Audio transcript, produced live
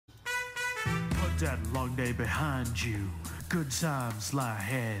that long day behind you. Good times lie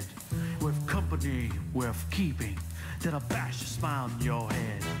ahead. With company worth keeping, that'll bash a smile on your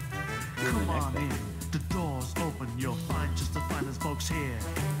head. Come on in, the door's open, you'll find just the finest folks here.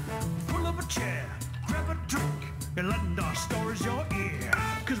 Pull up a chair, grab a drink, and lend our stories your ear.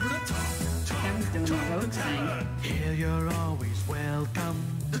 Cause we're the talk the tavern. Here you're always welcome.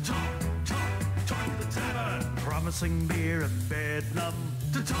 The talk the tavern. Promising beer and bedlam.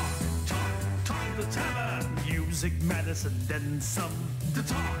 The talk the tavern. Music, medicine, then some. The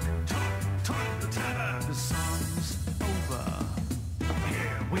talk the tavern. The song's over.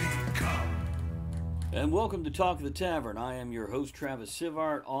 Here we come. And welcome to Talk of the Tavern. I am your host, Travis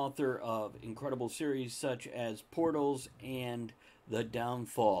Sivart, author of incredible series such as Portals and The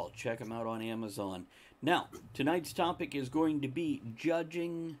Downfall. Check them out on Amazon. Now, tonight's topic is going to be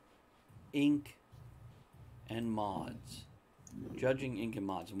judging ink and mods. Judging ink and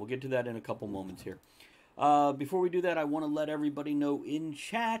mods. And we'll get to that in a couple moments here. Before we do that, I want to let everybody know in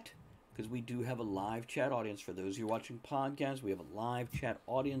chat, because we do have a live chat audience. For those of you watching podcasts, we have a live chat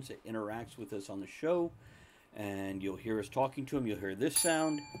audience that interacts with us on the show. And you'll hear us talking to them. You'll hear this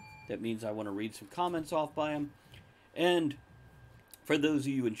sound. That means I want to read some comments off by them. And for those of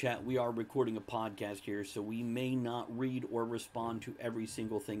you in chat, we are recording a podcast here, so we may not read or respond to every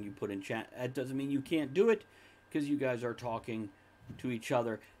single thing you put in chat. That doesn't mean you can't do it, because you guys are talking to each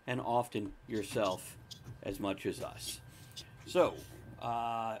other and often yourself as much as us. So,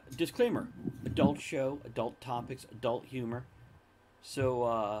 disclaimer, adult show, adult topics, adult humor.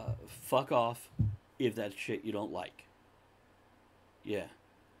 So, fuck off if that's shit you don't like. Yeah.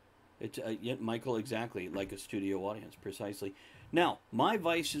 It's, yeah, Michael, exactly, like a studio audience, precisely. Now, my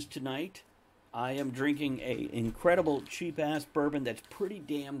vices tonight, I am drinking a incredible cheap-ass bourbon that's pretty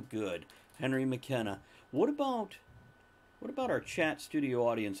damn good. Henry McKenna. What about our chat studio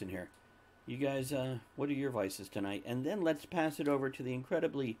audience in here? You guys, what are your vices tonight? And then let's pass it over to the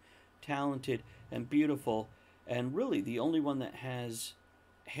incredibly talented and beautiful, and really the only one that has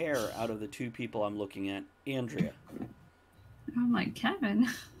hair out of the two people I'm looking at, Andrea. I'm like, Kevin.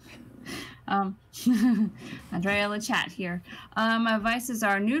 Andrea LaChat here. My vices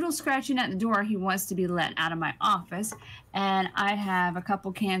are Noodle scratching at the door. He wants to be let out of my office. And I have a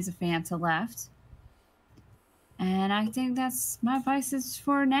couple cans of Fanta left. And I think that's my vices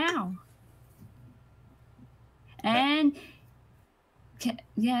for now. And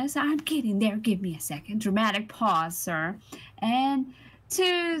yes, I'm getting there. Give me a second. Dramatic pause, sir. And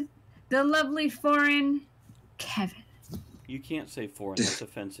to the lovely foreign Kevin. You can't say foreign. That's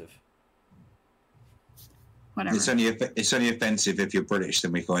offensive. Whatever. It's only offensive if you're British,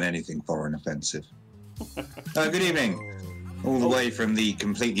 then we find anything foreign offensive. Good evening. All the way from the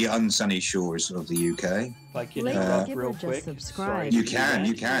completely unsunny shores of the UK. If I can interrupt real quick. Sorry. You can,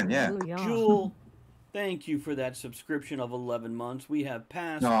 yeah. Jewel, thank you for that subscription of 11 months. We have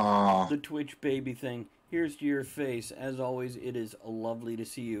passed the Twitch baby thing. Here's to your face. As always, it is lovely to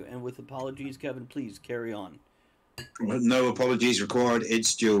see you. And with apologies, Kevin, please carry on. No apologies required.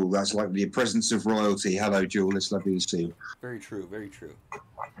 It's Jewel. That's like the presence of royalty. Hello, Jewel. It's lovely to see you. Very true, very true.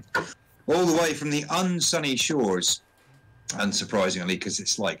 All the way from the unsunny shores, unsurprisingly, because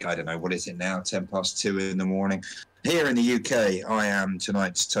it's like, I don't know, what is it now, 2:10 in the morning. Here in the UK, I am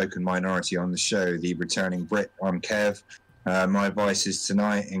tonight's token minority on the show, the returning Brit. I'm Kev. My vices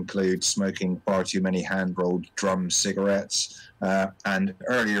tonight include smoking far too many hand-rolled drum cigarettes. And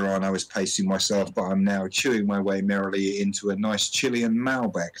earlier on, I was pacing myself, but I'm now chewing my way merrily into a nice Chilean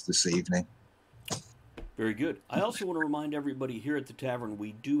Malbec this evening. Very good. I also want to remind everybody here at the Tavern,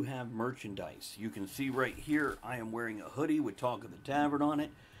 we do have merchandise. You can see right here, I am wearing a hoodie with Talk of the Tavern on it.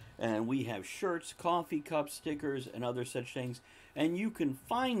 And we have shirts, coffee cups, stickers, and other such things. And you can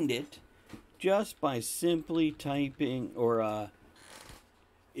find it just by simply typing, or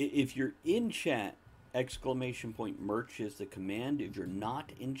if you're in chat, !merch is the command. If you're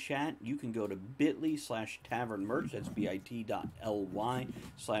not in chat, you can go to bit.ly/tavernmerch, that's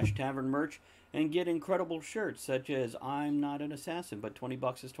bit.ly/tavernmerch, and get incredible shirts such as I'm not an assassin, but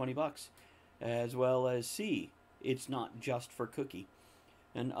 $20 is $20, as well as C, it's not just for Cookie,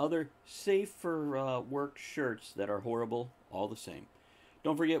 and other safe for work shirts that are horrible all the same.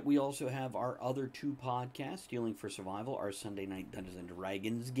 Don't forget, we also have our other two podcasts, Stealing for Survival, our Sunday night Dungeons &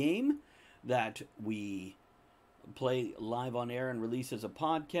 Dragons game that we play live on air and release as a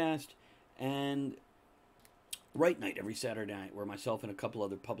podcast, and Right Night every Saturday night, where myself and a couple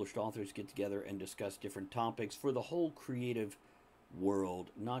other published authors get together and discuss different topics for the whole creative world,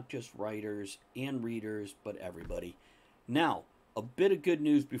 not just writers and readers, but everybody. Now, a bit of good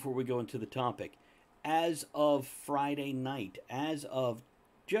news before we go into the topic. As of Friday night, as of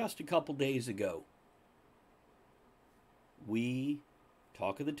just a couple days ago, we,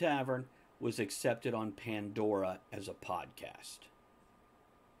 Talk of the Tavern, was accepted on Pandora as a podcast.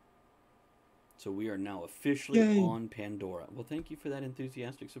 So we are now officially on Pandora. Well, thank you for that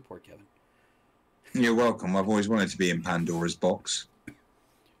enthusiastic support, Kevin. You're welcome. I've always wanted to be in Pandora's box.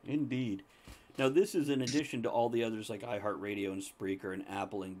 Indeed. Now, this is in addition to all the others like iHeartRadio and Spreaker and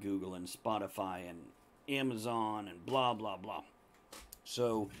Apple and Google and Spotify and Amazon and blah, blah, blah.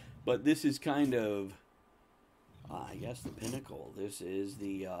 So, but this is kind of, I guess, the pinnacle. This is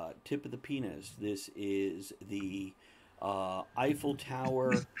the tip of the penis. This is the Eiffel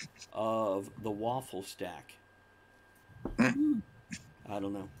Tower of the waffle stack. I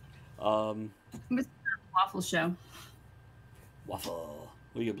don't know. It's a waffle show. Waffle.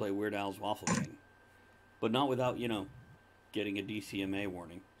 We could play Weird Al's Waffle King. But not without, getting a DCMA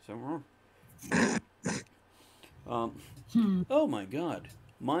warning. So, oh my God.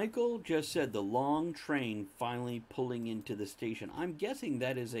 Michael just said the long train finally pulling into the station. I'm guessing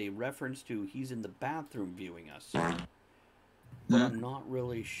that is a reference to he's in the bathroom viewing us. But I'm not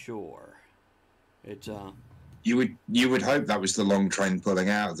really sure. It's You would hope that was the long train pulling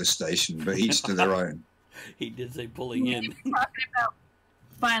out of the station, but each to their own. He did say pulling in. Talking about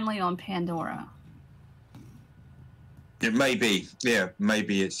finally on Pandora. It may be,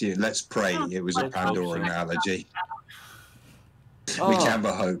 maybe it's. Yeah, let's pray it was a Pandora analogy. We can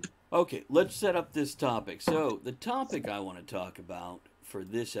but hope. Okay, let's set up this topic. So the topic I want to talk about for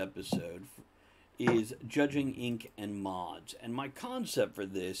this episode is judging ink and mods. And my concept for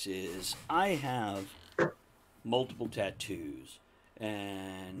this is I have multiple tattoos,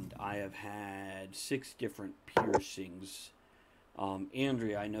 and I have had 6 different piercings.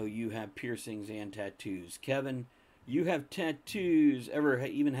 Andrea, I know you have piercings and tattoos. Kevin, you have tattoos. Ever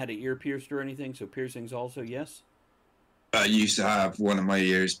even had an ear pierced or anything? So piercings also, yes? I used to have one of my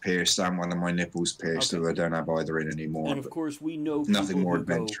ears pierced and one of my nipples pierced, so I don't have either in anymore. And of course, we know nothing more who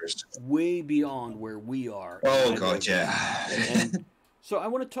go adventurous. way beyond where we are. Oh God, yeah. And so I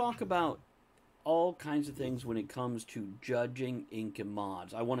want to talk about all kinds of things when it comes to judging ink and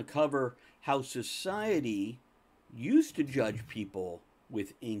mods. I want to cover how society used to judge people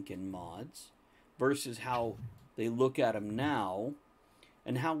with ink and mods versus how they look at them now,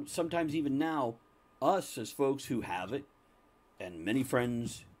 and how sometimes even now, us as folks who have it, and many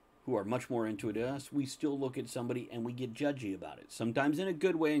friends who are much more into it than us, we still look at somebody and we get judgy about it. Sometimes in a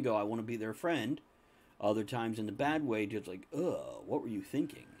good way and go, I want to be their friend. Other times in the bad way, just like, ugh, what were you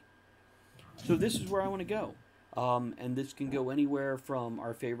thinking? So this is where I want to go. And this can go anywhere from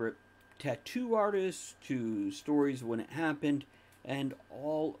our favorite tattoo artists to stories when it happened and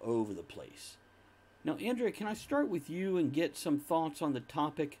all over the place. Now, Andrea, can I start with you and get some thoughts on the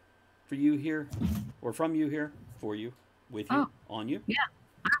topic for you here? Or from you here? For you? With you? On you? Yeah.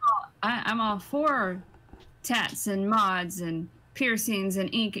 I'm all for tats and mods and piercings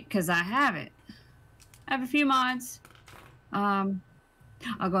and ink because I have it. I have a few mods. I'll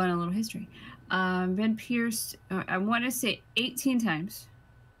go in a little history. Been pierced, I want to say 18 times.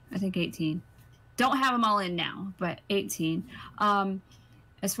 I think 18. Don't have them all in now, but 18.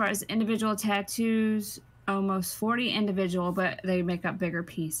 As far as individual tattoos, almost 40 individual, but they make up bigger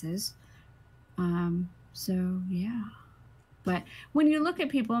pieces. So, yeah. But when you look at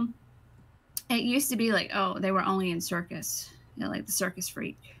people, it used to be like, oh, they were only in circus. Like the circus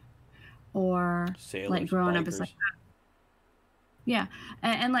freak. Or Sailors, like growing bikers. up, it's like, yeah,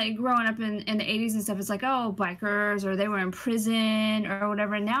 and like growing up in the 80s and stuff, it's like, oh, bikers, or they were in prison or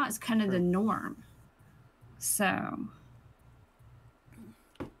whatever. Now it's kind of the norm. So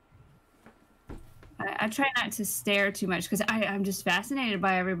I try not to stare too much because I'm just fascinated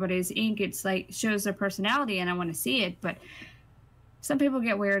by everybody's ink. It's like shows their personality and I want to see it. But some people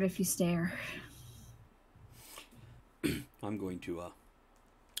get weird if you stare. I'm going to,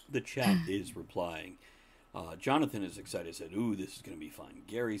 the chat is replying. Jonathan is excited, said, ooh, this is going to be fun.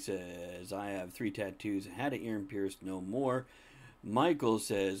 Gary says, I have 3 tattoos and had an ear pierced, no more. Michael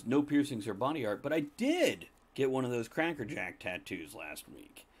says, no piercings or body art, but I did get one of those Cracker Jack tattoos last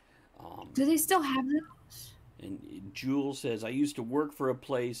week. Do they still have those? And Jules says, I used to work for a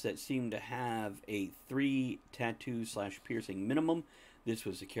place that seemed to have a 3 tattoo/piercing minimum. This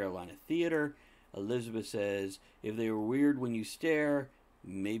was the Carolina Theater. Elizabeth says, if they were weird when you stare,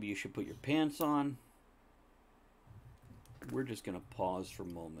 maybe you should put your pants on. We're just going to pause for a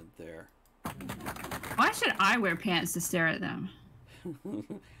moment there. Why should I wear pants to stare at them?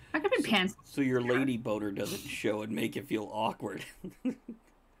 I could be pants. So your lady boner doesn't show and make it feel awkward.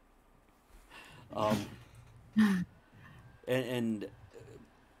 And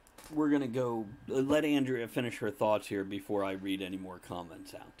we're going to go, let Andrea finish her thoughts here before I read any more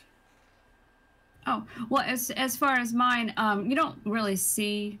comments out. Oh, well, as far as mine, you don't really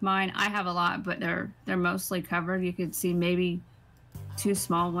see mine. I have a lot, but they're mostly covered. You could see maybe two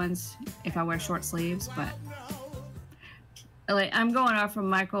small ones if I wear short sleeves, but like I'm going off from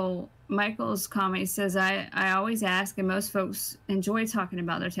Michael's comment. He says I always ask, and most folks enjoy talking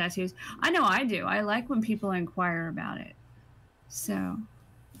about their tattoos. I know I do. I like when people inquire about it. So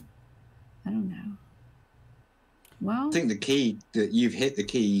I don't know. Well, I think the key that you've hit the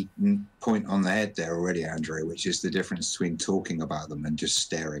key point on the head there already, Andrea, which is the difference between talking about them and just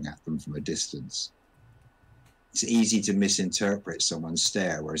staring at them from a distance. It's easy to misinterpret someone's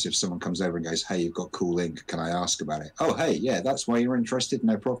stare, whereas if someone comes over and goes, "Hey, you've got cool ink, can I ask about it?" "Oh, hey, yeah, that's why you're interested,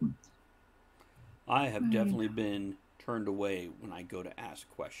 no problem." I have definitely been turned away when I go to ask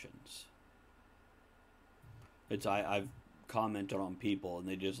questions. I've commented on people and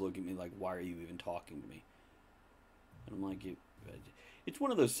they just look at me like, "Why are you even talking to me?" And I'm like, it's one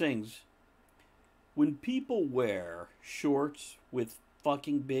of those things. When people wear shorts with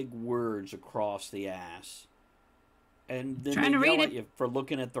fucking big words across the ass, and then they yell at you for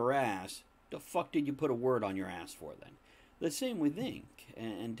looking at their ass, the fuck did you put a word on your ass for then? The same with ink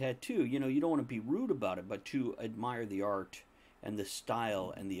and tattoo. You know, you don't want to be rude about it, but to admire the art and the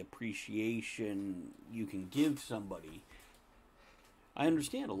style and the appreciation you can give somebody. I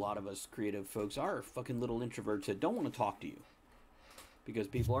understand a lot of us creative folks are fucking little introverts that don't want to talk to you because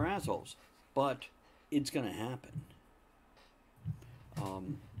people are assholes. But it's going to happen.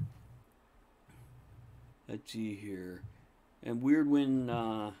 Let's see here. And weird when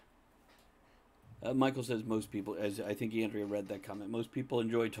Michael says most people, as I think Andrea read that comment, most people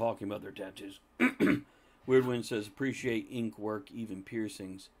enjoy talking about their tattoos. Weird Wind says, appreciate ink work, even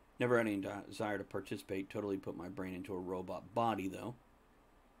piercings. Never had any desire to participate. Totally put my brain into a robot body, though.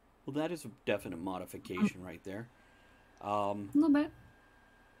 Well, that is a definite modification right there. a little bit.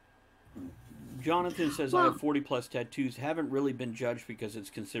 Jonathan says, I have 40 plus tattoos. Haven't really been judged because it's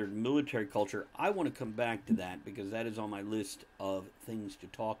considered military culture. I want to come back to that because that is on my list of things to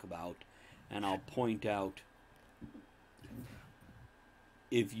talk about. And I'll point out,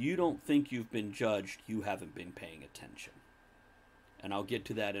 if you don't think you've been judged, you haven't been paying attention. And I'll get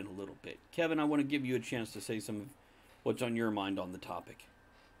to that in a little bit. Kevin, I want to give you a chance to say some of what's on your mind on the topic.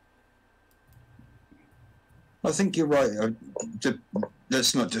 I think you're right.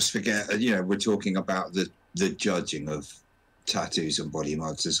 Let's not just forget, we're talking about the judging of tattoos and body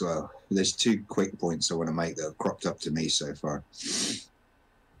mods as well. There's two quick points I want to make that have cropped up to me so far.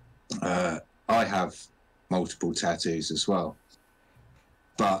 I have multiple tattoos as well.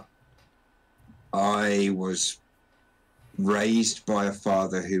 But I was raised by a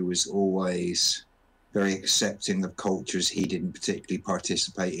father who was always very accepting of cultures he didn't particularly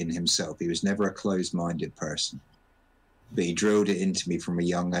participate in himself. He was never a closed-minded person. But he drilled it into me from a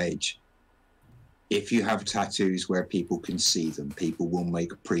young age. If you have tattoos where people can see them, people will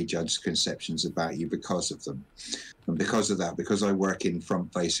make prejudged conceptions about you because of them. And because of that, because I work in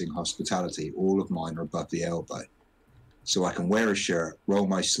front-facing hospitality, all of mine are above the elbow. So I can wear a shirt, roll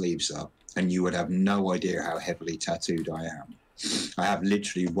my sleeves up, and you would have no idea how heavily tattooed I am. I have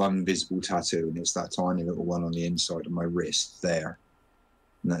literally one visible tattoo, and it's that tiny little one on the inside of my wrist there.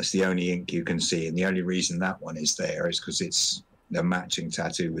 And that's the only ink you can see. And the only reason that one is there is because it's a matching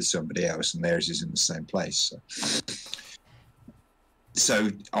tattoo with somebody else, and theirs is in the same place.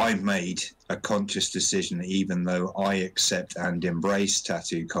 So I've made a conscious decision, even though I accept and embrace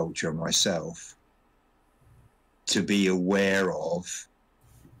tattoo culture myself, to be aware of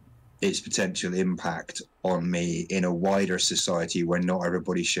its potential impact on me in a wider society where not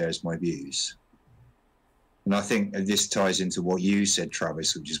everybody shares my views. And I think this ties into what you said,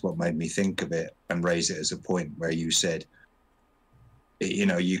 Travis, which is what made me think of it and raise it as a point where you said,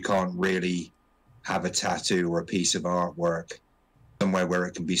 you can't really have a tattoo or a piece of artwork somewhere where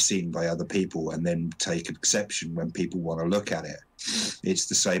it can be seen by other people and then take exception when people want to look at it. It's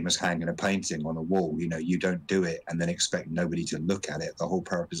the same as hanging a painting on a wall. You don't do it and then expect nobody to look at it. The whole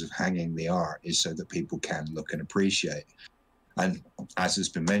purpose of hanging the art is so that people can look and appreciate. And as has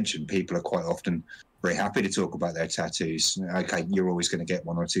been mentioned, people are quite often very happy to talk about their tattoos. Okay, you're always going to get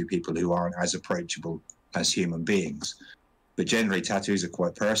one or two people who aren't as approachable as human beings. But generally, tattoos are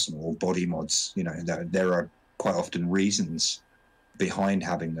quite personal, or body mods. There are quite often reasons behind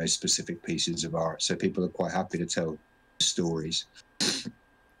having those specific pieces of art. So people are quite happy to tell stories.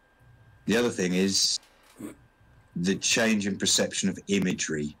 The other thing is the change in perception of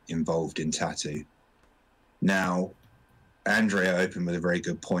imagery involved in tattoo. Now, Andrea opened with a very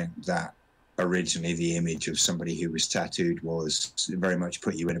good point that originally the image of somebody who was tattooed was very much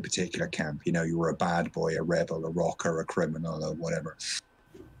put you in a particular camp. You were a bad boy, a rebel, a rocker, a criminal, or whatever.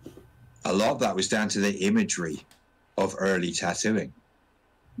 a lot of that was down to the imagery of early tattooing.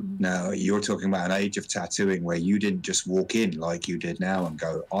 Now, you're talking about an age of tattooing where you didn't just walk in like you did now and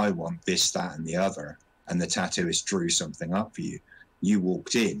go, I want this, that, and the other, and the tattooist drew something up for you. You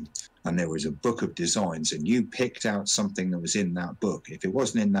walked in, and there was a book of designs, and you picked out something that was in that book. If it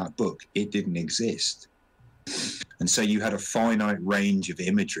wasn't in that book, it didn't exist. And so you had a finite range of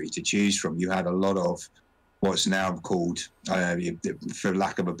imagery to choose from. You had a lot of what's now called, for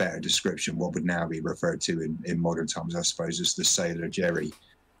lack of a better description, what would now be referred to in modern times, I suppose, as the Sailor Jerry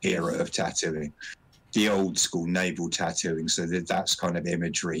era of tattooing, the old school naval tattooing. So that's kind of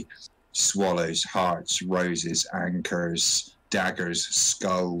imagery: swallows, hearts, roses, anchors, daggers,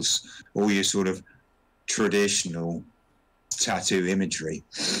 skulls, all your sort of traditional tattoo imagery.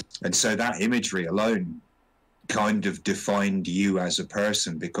 And so that imagery alone kind of defined you as a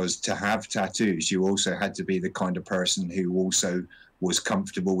person, because to have tattoos, you also had to be the kind of person who also was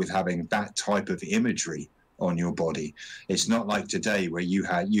comfortable with having that type of imagery on your body. It's not like today where you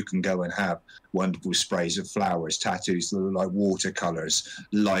can go and have wonderful sprays of flowers, tattoos that are like watercolors,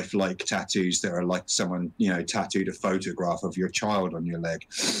 lifelike tattoos that are like someone, tattooed a photograph of your child on your leg.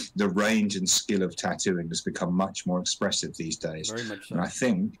 The range and skill of tattooing has become much more expressive these days. Very much so. And I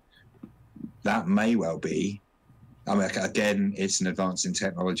think that may well be, I mean, again, it's an advance in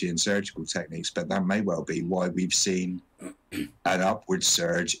technology and surgical techniques, but that may well be why we've seen an upward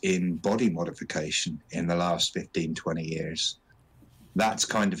surge in body modification in the last 15, 20 years. That's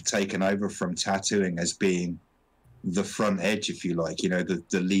kind of taken over from tattooing as being the front edge, if you like, the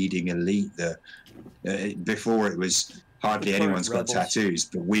leading elite. Before it was hardly anyone's got tattoos,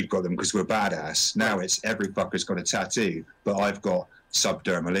 but we've got them because we're badass. Now it's every fucker's got a tattoo, but I've got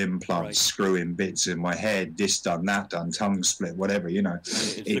subdermal implants, screw-in bits in my head, this done, that done, tongue split, whatever,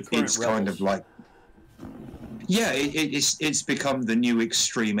 it's kind of like, it's become the new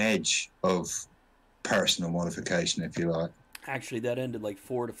extreme edge of personal modification, if you like. Actually, that ended like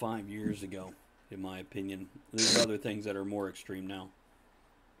 4 to 5 years ago, in my opinion. There's other things that are more extreme now.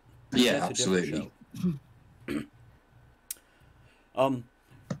 Yeah, absolutely.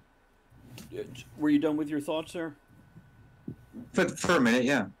 Were you done with your thoughts, sir? For a minute,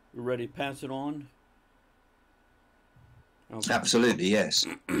 yeah. You ready to pass it on? Okay. Absolutely, yes.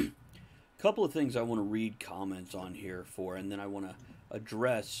 Couple of things I want to read comments on here for, and then I want to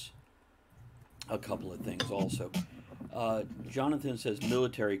address a couple of things also. Jonathan says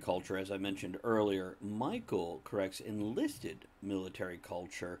military culture, as I mentioned earlier. Michael corrects enlisted military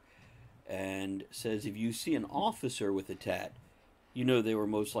culture and says if you see an officer with a tat, you know they were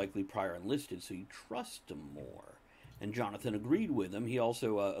most likely prior enlisted, so you trust them more. And Jonathan agreed with him. He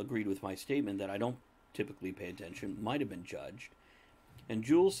also agreed with my statement that I don't typically pay attention, might have been judged. And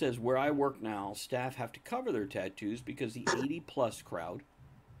Jules says, where I work now, staff have to cover their tattoos because the 80-plus crowd,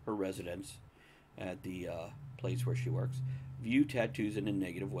 her residents at the place where she works, view tattoos in a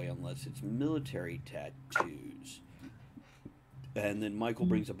negative way unless it's military tattoos. And then Michael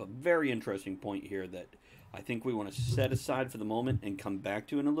brings up a very interesting point here that I think we want to set aside for the moment and come back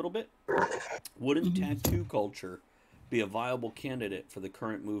to in a little bit. Wouldn't tattoo culture be a viable candidate for the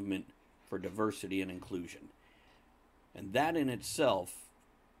current movement for diversity and inclusion? And that in itself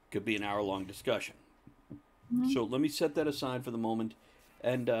could be an hour-long discussion. So let me set that aside for the moment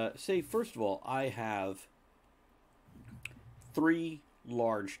and say, first of all, I have 3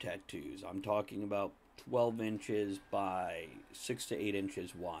 large tattoos. I'm talking about 12 inches by 6 to 8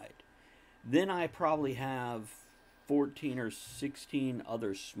 inches wide. Then I probably have 14 or 16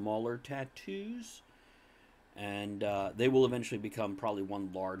 other smaller tattoos. And they will eventually become probably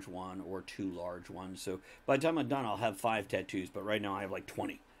 1 large one or 2 large ones. So by the time I'm done, I'll have 5 tattoos. But right now I have like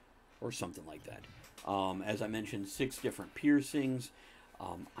 20 or something like that. As I mentioned, 6 different piercings.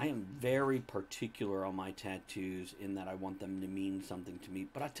 I am very particular on my tattoos in that I want them to mean something to me.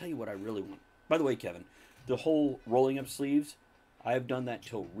 But I'll tell you what I really want. By the way, Kevin, the whole rolling up sleeves, I have done that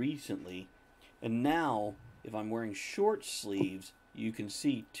till recently. And now, if I'm wearing short sleeves, you can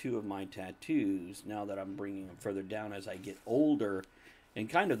see 2 of my tattoos now that I'm bringing them further down as I get older. And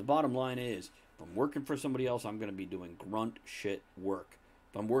kind of the bottom line is, if I'm working for somebody else, I'm going to be doing grunt shit work.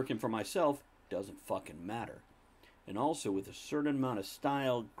 If I'm working for myself, doesn't fucking matter. And also, with a certain amount of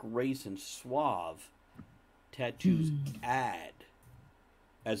style, grace, and suave, tattoos add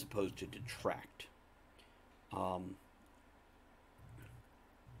as opposed to detract.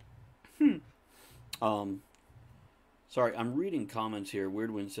 Sorry, I'm reading comments here.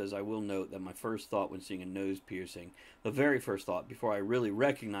 Weirdwin says, I will note that my first thought when seeing a nose piercing, the very first thought before I really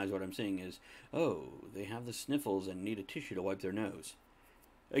recognize what I'm seeing is, oh, they have the sniffles and need a tissue to wipe their nose.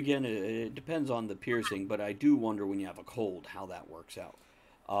 Again, it depends on the piercing, but I do wonder when you have a cold how that works out.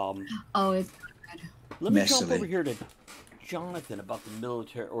 Oh, it's good. Let me jump Messily. over here to Jonathan about the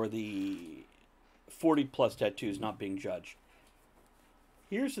military or the 40 plus tattoos not being judged.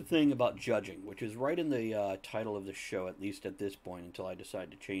 Here's the thing about judging, which is right in the title of the show, at least at this point, until I decide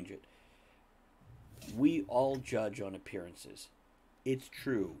to change it. We all judge on appearances. It's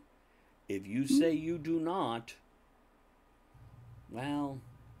true. If you say you do not, well,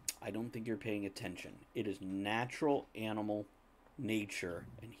 I don't think you're paying attention. It is natural animal nature,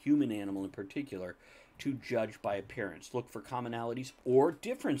 and human animal in particular, to judge by appearance. Look for commonalities or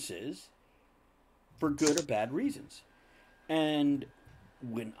differences for good or bad reasons. And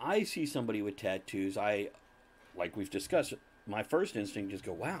when I see somebody with tattoos, like we've discussed, my first instinct is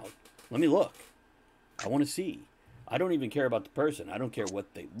go, wow, let me look. I want to see. I don't even care about the person. I don't care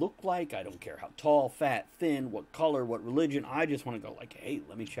what they look like. I don't care how tall, fat, thin, what color, what religion. I just want to go like, hey,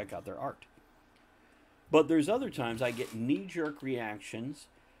 let me check out their art. But there's other times I get knee-jerk reactions,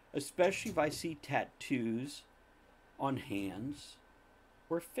 especially if I see tattoos on hands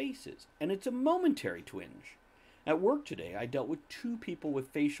or faces. And it's a momentary twinge. At work today, I dealt with 2 people with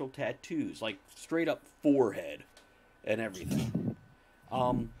facial tattoos, like straight up forehead and everything.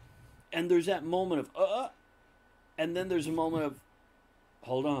 And there's that moment of, and then there's a moment of,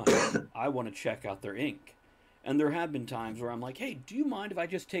 hold on, I want to check out their ink. And there have been times where I'm like, hey, do you mind if I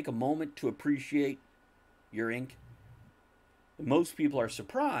just take a moment to appreciate your ink? Most people are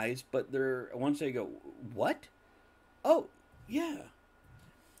surprised, but once they go, what? Oh, yeah.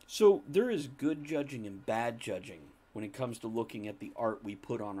 So there is good judging and bad judging when it comes to looking at the art we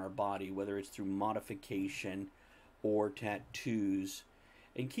put on our body, whether it's through modification or tattoos.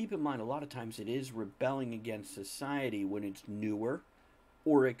 And keep in mind, a lot of times it is rebelling against society when it's newer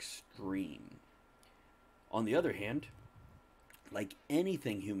or extreme. On the other hand, like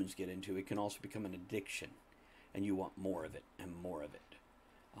anything humans get into, it can also become an addiction. And you want more of it and more of it.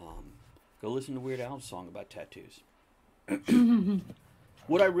 Go listen to Weird Al's song about tattoos.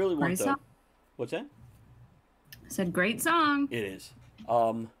 What I really want, though... What's that? I said, great song. It is.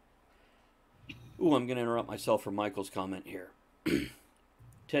 I'm going to interrupt myself for Michael's comment here.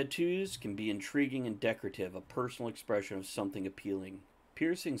 Tattoos can be intriguing and decorative, a personal expression of something appealing.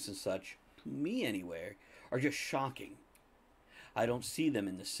 Piercings and such, to me anyway, are just shocking. I don't see them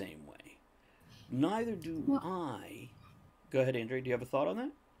in the same way. Neither do I. Go ahead, Andrea. Do you have a thought on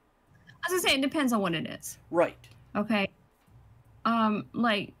that? I was gonna say it depends on what it is. Right. Okay.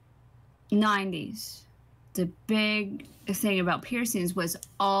 Like 90s, the big thing about piercings was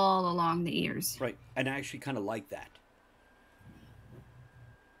all along the ears. Right. And I actually kind of like that.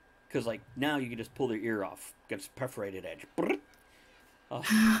 Because, like, now you can just pull their ear off. Gets perforated edge.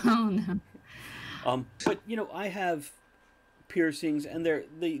 Oh, no. But, you know, I have piercings, and they're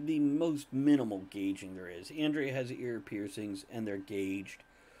the most minimal gauging there is. Andrea has ear piercings, and they're gauged.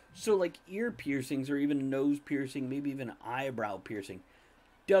 So, like, ear piercings or even nose piercing, maybe even eyebrow piercing,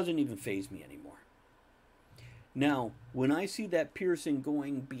 doesn't even faze me anymore. Now, when I see that piercing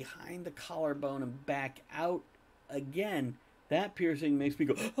going behind the collarbone and back out again, that piercing makes me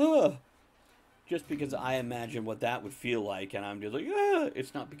go, ah! Just because I imagine what that would feel like, and I'm just like, ah!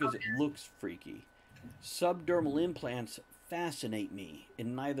 It's not because it looks freaky. Subdermal implants fascinate me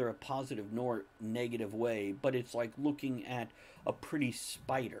in neither a positive nor negative way, but it's like looking at a pretty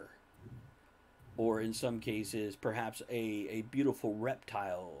spider. Or in some cases, perhaps a beautiful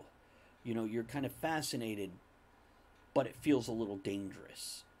reptile. You know, you're kind of fascinated, but it feels a little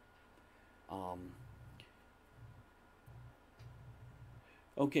dangerous.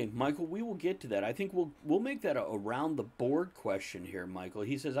 Okay, Michael, we will get to that. I think we'll make that a around the board question here, Michael.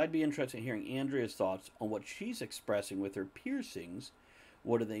 He says, I'd be interested in hearing Andrea's thoughts on what she's expressing with her piercings.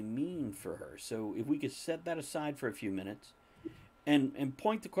 What do they mean for her? So if we could set that aside for a few minutes and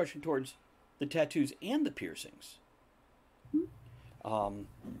point the question towards the tattoos and the piercings.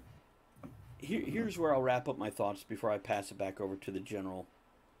 Here's where I'll wrap up my thoughts before I pass it back over to the general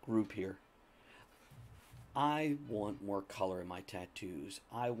group here. I want more color in my tattoos.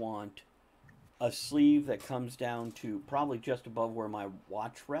 I want a sleeve that comes down to probably just above where my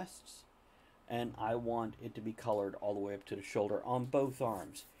watch rests. And I want it to be colored all the way up to the shoulder on both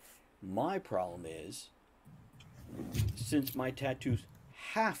arms. My problem is, since my tattoos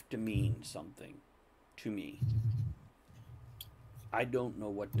have to mean something to me, I don't know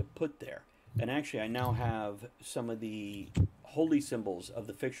what to put there. And actually, I now have some of the holy symbols of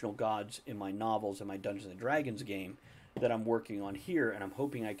the fictional gods in my novels and my Dungeons & Dragons game that I'm working on here, and I'm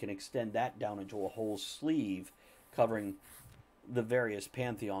hoping I can extend that down into a whole sleeve covering the various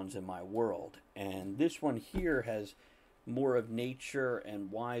pantheons in my world. And this one here has more of nature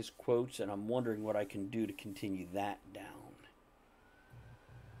and wise quotes, and I'm wondering what I can do to continue that down.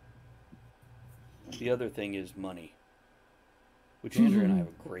 The other thing is money. Which Andrea and I have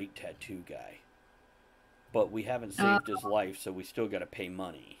a great tattoo guy. But we haven't saved his life, so we still got to pay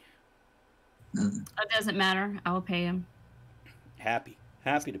money. It doesn't matter. I will pay him. Happy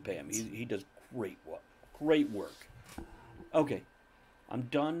to pay him. He does great work. Okay, I'm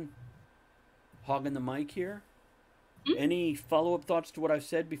done hogging the mic here. Any follow-up thoughts to what I've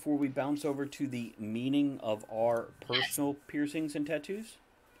said before we bounce over to the meaning of our personal piercings and tattoos?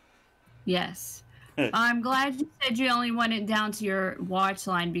 Yes. I'm glad you said you only went it down to your watch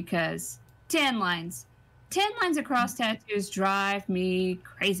line, because 10 lines across tattoos drive me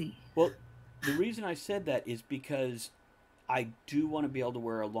crazy. Well, the reason I said that is because I do want to be able to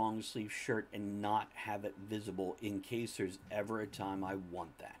wear a long sleeve shirt and not have it visible in case there's ever a time I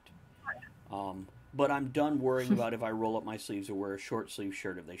want that. But I'm done worrying about if I roll up my sleeves or wear a short sleeve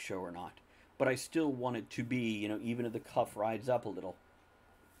shirt if they show or not. But I still want it to be, even if the cuff rides up a little,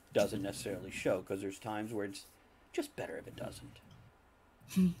 doesn't necessarily show, because there's times where it's just better if it doesn't.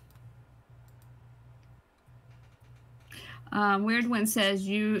 Weird One says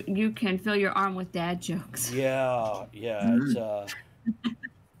you can fill your arm with dad jokes. Yeah. It's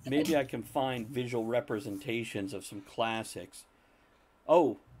maybe I can find visual representations of some classics.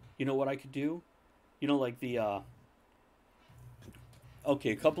 Oh, you know what I could do? Like the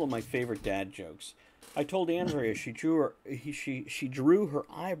okay, a couple of my favorite dad jokes. I told Andrea she drew her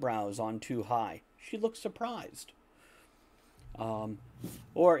eyebrows on too high. She looked surprised.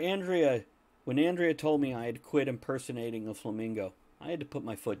 Or Andrea. When Andrea told me I had quit impersonating a flamingo, I had to put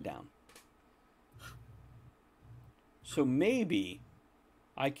my foot down. So maybe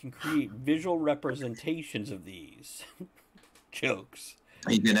I can create visual representations of these jokes.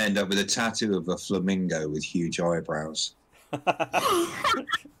 You're going to end up with a tattoo of a flamingo with huge eyebrows.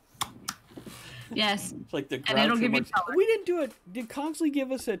 Yes. It's like the and it'll give you color. We didn't do it. Did Consley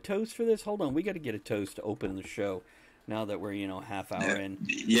give us a toast for this? Hold on. We got to get a toast to open the show. Now that we're, half hour in.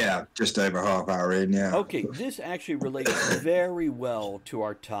 Yeah, just over half hour in, yeah. Okay, this actually relates very well to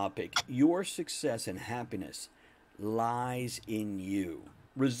our topic. Your success and happiness lies in you.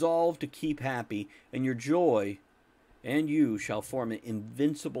 Resolve to keep happy, and your joy and you shall form an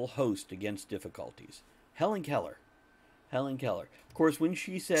invincible host against difficulties. Helen Keller. Of course, when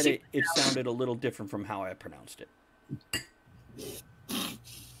she said it, it sounded a little different from how I pronounced it.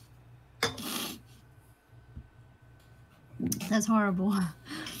 That's horrible.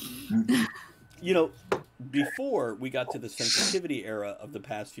 Before we got to the sensitivity era of the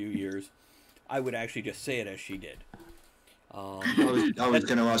past few years, I would actually just say it as she did. I was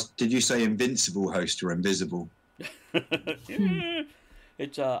going to ask, did you say invincible host or invisible?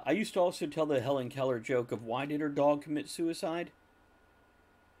 It's I used to also tell the Helen Keller joke of why did her dog commit suicide?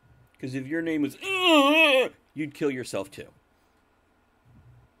 Because if your name was you'd kill yourself too.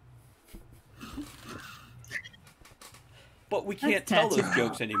 But we can't tell those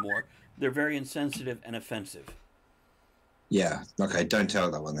jokes anymore. They're very insensitive and offensive. Yeah. Okay, don't tell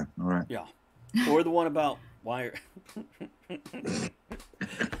that one then. All right. Yeah. Or the one about why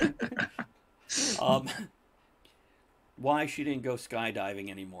why she didn't go skydiving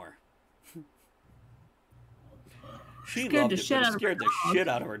anymore. She loved it, but it scared the shit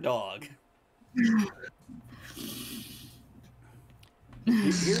out of her dog.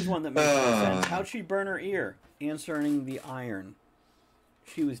 Here's one that makes no sense. How'd she burn her ear? Answering the iron.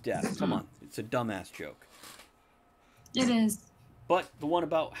 She was deaf. Come on. It's a dumbass joke. It is. But the one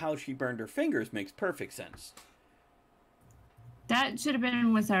about how she burned her fingers makes perfect sense. That should have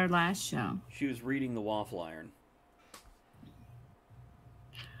been with our last show. She was reading the waffle iron.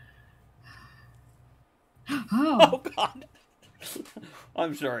 Oh, God.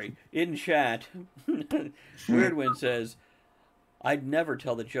 I'm sorry. In chat, Weirdwind says, I'd never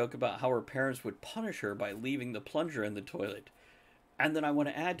tell the joke about how her parents would punish her by leaving the plunger in the toilet. And then I want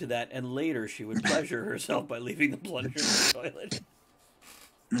to add to that, and later she would pleasure herself by leaving the plunger in the toilet.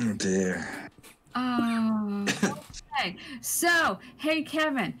 Oh, dear. Okay. So, hey,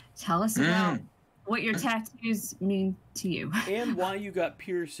 Kevin, tell us about what your tattoos mean to you. And why you got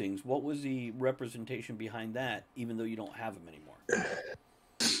piercings. What was the representation behind that, even though you don't have them anymore?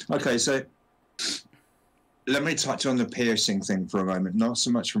 Okay, so let me touch on the piercing thing for a moment. Not so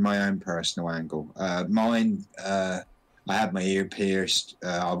much from my own personal angle. Mine, I had my ear pierced.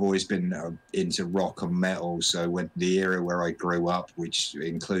 I've always been into rock and metal, so when the era where I grew up, which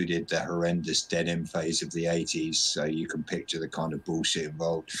included the horrendous denim phase of the 80s, so you can picture the kind of bullshit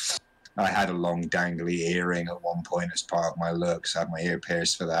involved. I had a long dangly earring at one point as part of my looks. I had my ear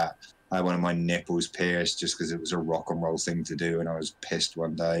pierced for that. I had one of my nipples pierced just because it was a rock and roll thing to do, and I was pissed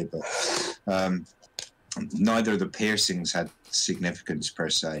one day. But neither of the piercings had significance per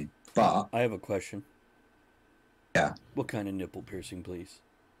se. But I have a question. Yeah. What kind of nipple piercing, please?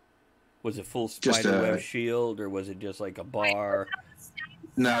 Was it full Just spiderweb shield, or was it just like a bar?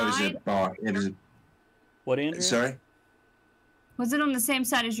 No, it was a bar. It was. What, Andrea? Sorry? Was it on the same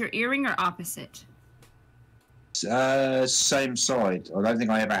side as your earring or opposite? Same side. I don't think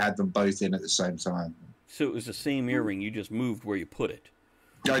I ever had them both in at the same time. So it was the same earring, you just moved where you put it.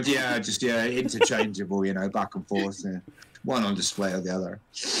 Oh, yeah, just interchangeable, back and forth. Yeah. One on display or the other.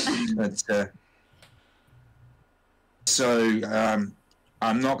 But,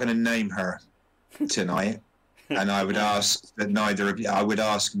 I'm not going to name her tonight, and I would ask neither of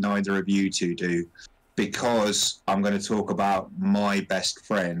you to do, because I'm going to talk about my best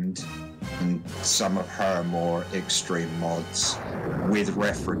friend and some of her more extreme mods, with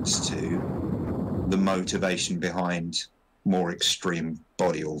reference to the motivation behind more extreme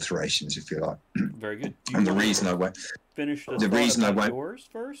body alterations, if you like. Very good. And the reason I went. Finish the reason I went yours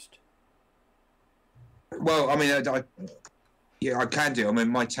first. Well, I mean, I can do. I mean,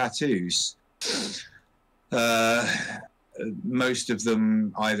 my tattoos. Most of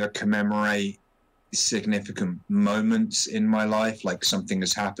them either commemorate significant moments in my life, like something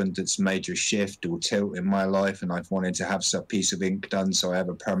has happened that's major shift or tilt in my life, and I've wanted to have some piece of ink done so I have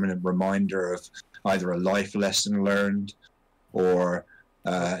a permanent reminder of either a life lesson learned or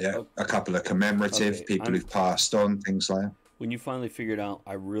a couple of commemorative people who've passed on, things like that. When you finally figured out,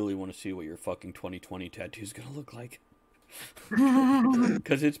 I really want to see what your fucking 2020 tattoo is going to look like.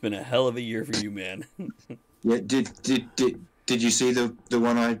 Because it's been a hell of a year for you, man. Yeah, did you see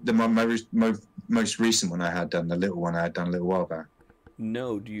my most recent one I had done, the little one I had done a little while back?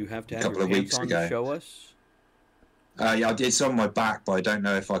 No, do you have to have a couple your of hands weeks on ago to show us? Yeah, it's on my back, but I don't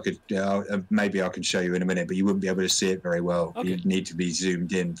know if I could. Maybe I can show you in a minute, but you wouldn't be able to see it very well. Okay. You'd need to be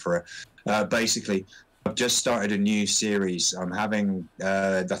zoomed in for it. Basically, I've just started a new series. I'm having,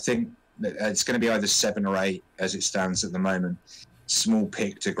 I think it's going to be either 7 or 8 as it stands at the moment. Small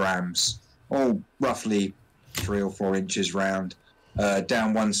pictograms, all roughly 3 or 4 inches round,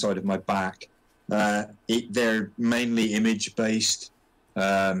 down one side of my back. They're mainly image based.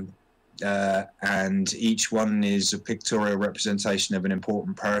 And each one is a pictorial representation of an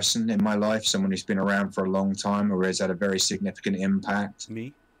important person in my life, someone who's been around for a long time or has had a very significant impact.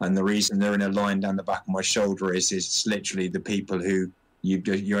 Me? And the reason they're in a line down the back of my shoulder is it's literally the people who you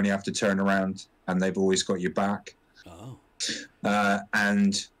only have to turn around and they've always got your back. Oh.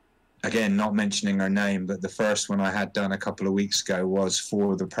 And again, not mentioning her name, but the first one I had done a couple of weeks ago was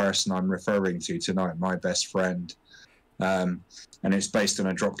for the person I'm referring to tonight, my best friend. And it's based on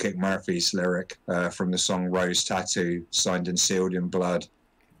a Dropkick Murphys lyric from the song Rose Tattoo, signed and sealed in blood.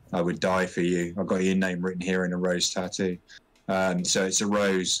 I would die for you. I've got your name written here in a rose tattoo. So it's a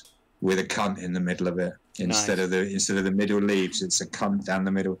rose with a cunt in the middle of it. Instead of the middle leaves, it's a cunt down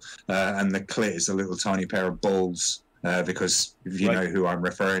the middle. And the clit is a little tiny pair of balls. Because if you know who I'm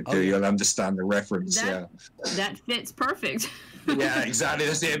referring to, you'll understand the reference. That fits perfect. Yeah, exactly.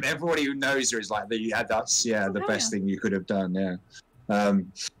 That's it. Everybody who knows her is like, that's the best thing you could have done. Yeah.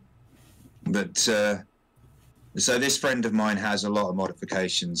 So this friend of mine has a lot of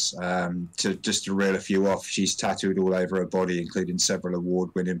modifications. To reel a few off, she's tattooed all over her body, including several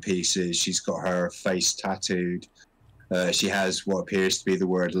award-winning pieces. She's got her face tattooed. She has what appears to be the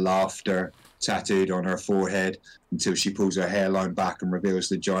word laughter tattooed on her forehead until she pulls her hairline back and reveals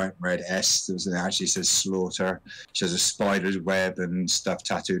the giant red S that actually says slaughter. She has a spider's web and stuff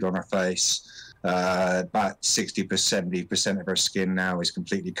tattooed on her face. About 60%, 70% of her skin now is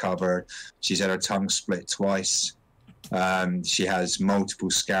completely covered. She's had her tongue split twice. She has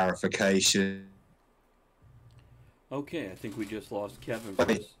multiple scarification. Okay, I think we just lost Kevin.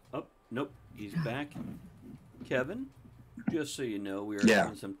 Oh, nope, he's back. Kevin? Just so you know, we are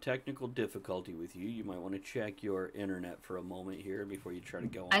having some technical difficulty with you. You might want to check your internet for a moment here before you try to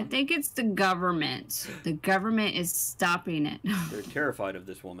go on. I think it's the government. The government is stopping it. They're terrified of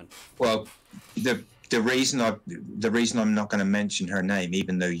this woman. Well, the reason I'm not going to mention her name,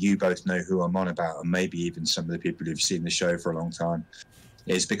 even though you both know who I'm on about, and maybe even some of the people who've seen the show for a long time,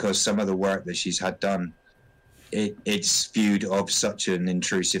 is because some of the work that she's had done, it's viewed of such an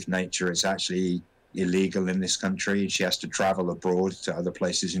intrusive nature. It's actually illegal in this country. She has to travel abroad to other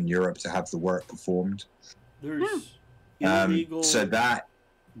places in Europe to have the work performed. There's illegal so that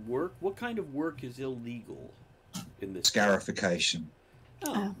work. What kind of work is illegal in this? Scarification.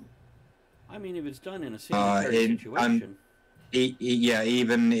 Oh. I mean, if it's done in a sanitary situation.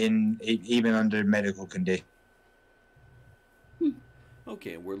 Even under medical conditions.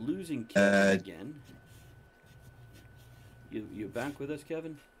 Okay, we're losing Kevin again. You back with us,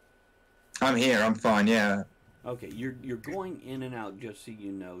 Kevin? I'm here. I'm fine. Yeah. Okay, you're going in and out, just so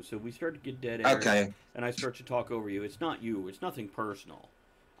you know. So we start to get dead air, Okay. and I start to talk over you. It's not you. It's nothing personal.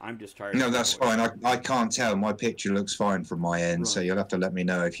 I'm just tired. No, of that's talking. fine. I can't tell. My picture looks fine from my end, so Right. you'll have to let me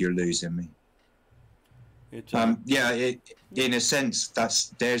know if you're losing me. It's Yeah, in a sense,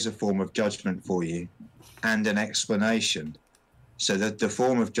 there's a form of judgment for you, and an explanation. So that the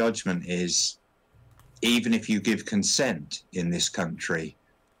form of judgment is, even if you give consent in this country,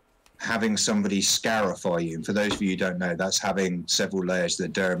 having somebody scarify you. And for those of you who don't know, that's having several layers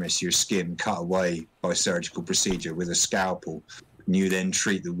of the dermis, your skin, cut away by surgical procedure with a scalpel. And you then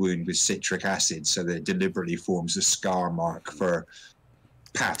treat the wound with citric acid so that it deliberately forms a scar mark for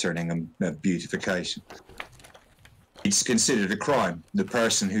patterning and beautification. It's considered a crime. The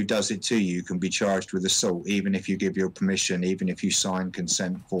person who does it to you can be charged with assault, even if you give your permission, even if you sign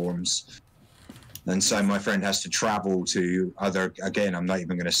consent forms. And so my friend has to travel to again, I'm not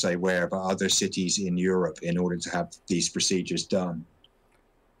even going to say where, but other cities in Europe in order to have these procedures done.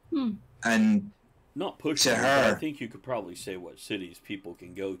 And not pushing to her, her, but I think you could probably say what cities people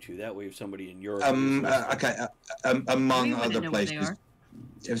can go to. That way, if somebody in Europe among other places,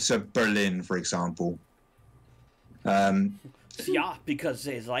 so Berlin, for example. Yeah, because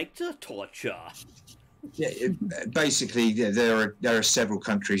they like to torture. Yeah, basically, there are several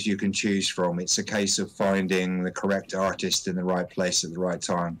countries you can choose from. It's a case of finding the correct artist in the right place at the right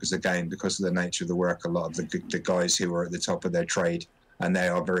time. Because again, because of the nature of the work, a lot of the guys who are at the top of their trade, and they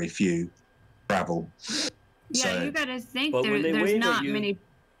are very few, travel. Yeah, so, you got to think there's not many.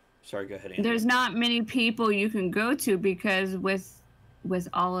 Sorry, go ahead, Andrea. There's not many people you can go to because with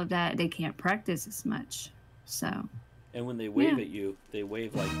all of that, they can't practice as much. So. And when they wave at you, they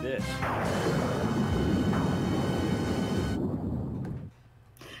wave like this.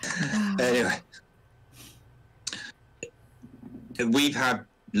 Anyway, we've had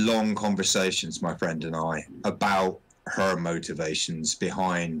long conversations, my friend and I, about her motivations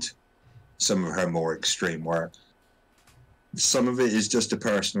behind some of her more extreme work. Some of it is just a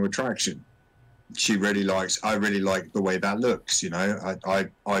personal attraction. I really like the way that looks. You know,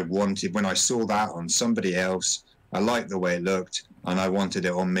 I wanted, when I saw that on somebody else, I liked the way it looked, and I wanted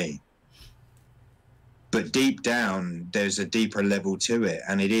it on me. But deep down, there's a deeper level to it.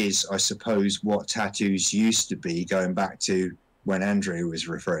 And it is, I suppose, what tattoos used to be, going back to when Andrea was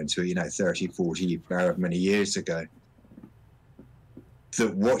referring to, 30, 40, however many years ago.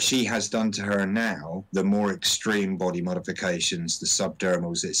 That what she has done to her now, the more extreme body modifications, the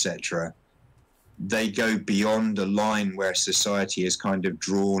subdermals, etc., they go beyond a line where society has kind of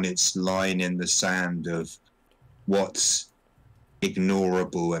drawn its line in the sand of what's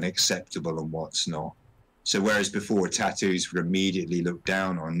ignorable and acceptable and what's not. So whereas before tattoos were immediately looked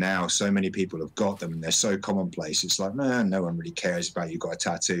down on, now so many people have got them and they're so commonplace. It's like, man, no one really cares about you got a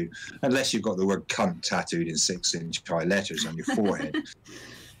tattoo unless you've got the word cunt tattooed in 6-inch high letters on your forehead.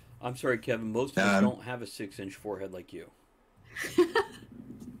 I'm sorry, Kevin. Most of us don't have a 6-inch forehead like you.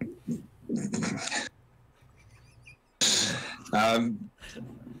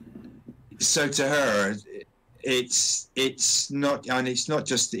 So to her, it's not, and it's not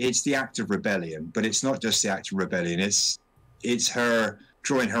just, it's the act of rebellion, but it's not just the act of rebellion. It's her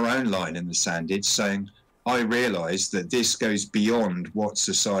drawing her own line in the sand. It's saying, I realise that this goes beyond what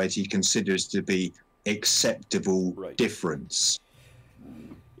society considers to be acceptable difference.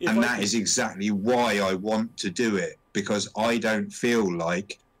 And that is exactly why I want to do it, because I don't feel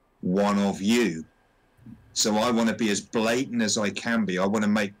like one of you. So I want to be as blatant as I can be. I want to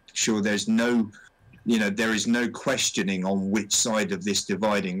make sure there's no, there is no questioning on which side of this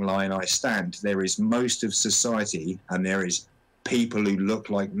dividing line I stand. There is most of society, and there is people who look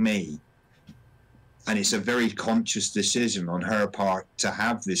like me. And it's a very conscious decision on her part to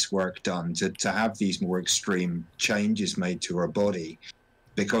have this work done, to have these more extreme changes made to her body,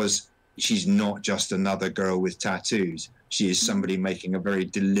 because she's not just another girl with tattoos. She is somebody making a very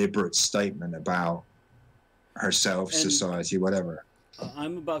deliberate statement about herself, society, whatever.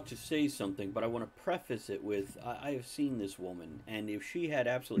 I'm about to say something, but I want to preface it with, I have seen this woman, and if she had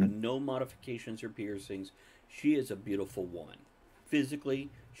absolutely no modifications or piercings, she is a beautiful woman. Physically,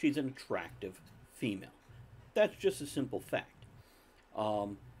 she's an attractive female. That's just a simple fact.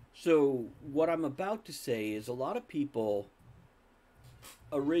 So what I'm about to say is a lot of people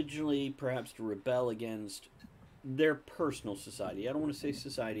originally, perhaps to rebel against their personal society. I don't want to say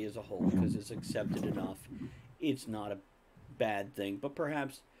society as a whole, because it's accepted enough. It's not a bad thing, but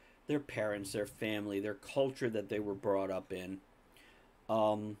perhaps their parents, their family, their culture that they were brought up in.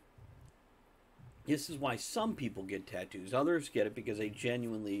 This is why some people get tattoos. Others get it because they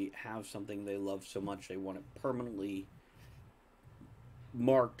genuinely have something they love so much they want it permanently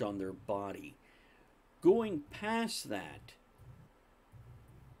marked on their body. Going past that,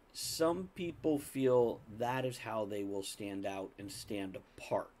 some people feel that is how they will stand out and stand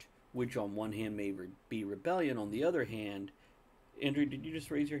apart, which on one hand may be rebellion. On the other hand, Andrea, did you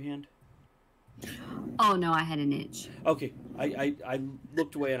just raise your hand? Oh, no, I had an itch. Okay, I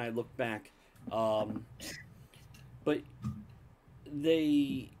looked away and I looked back. But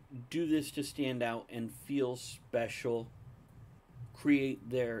they do this to stand out and feel special, create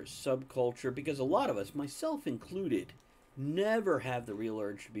their subculture, because a lot of us, myself included, never have the real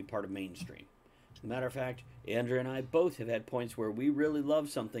urge to be part of mainstream. As a matter of fact, Andrea and I both have had points where we really love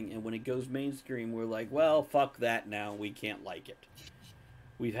something, and when it goes mainstream, we're like, well, fuck that now, we can't like it.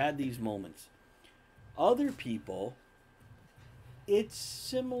 We've had these moments. Other people, it's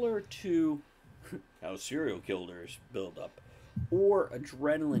similar to how serial killers build up, or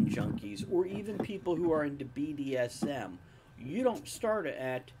adrenaline junkies, or even people who are into BDSM. You don't start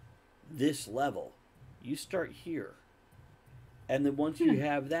at this level. You start here. And then once you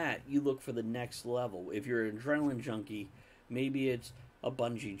have that, you look for the next level. If you're an adrenaline junkie, maybe it's a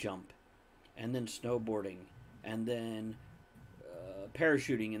bungee jump, and then snowboarding, and then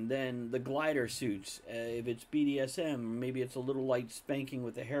parachuting, and then the glider suits. If it's BDSM, maybe it's a little light spanking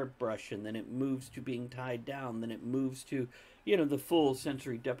with a hairbrush, and then it moves to being tied down, then it moves to, the full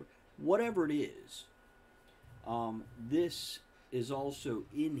sensory deprivation. Whatever it is, this is also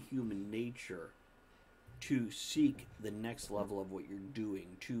in human nature to seek the next level of what you're doing,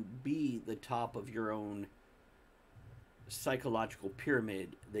 to be the top of your own psychological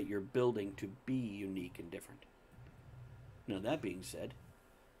pyramid that you're building to be unique and different. Now, that being said,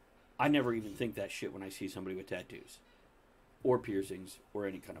 I never even think that shit when I see somebody with tattoos or piercings or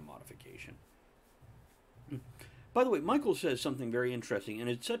any kind of modification. By the way, Michael says something very interesting, and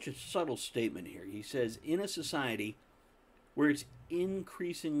it's such a subtle statement here. He says, in a society where it's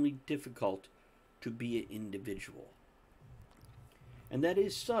increasingly difficult to be an individual. And that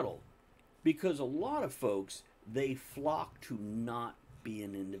is subtle, because a lot of folks, they flock to not be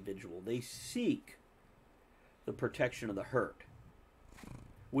an individual. They seek the protection of the herd.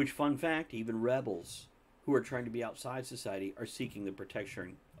 Which, fun fact, even rebels who are trying to be outside society are seeking the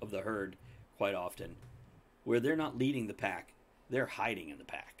protection of the herd quite often, where they're not leading the pack, they're hiding in the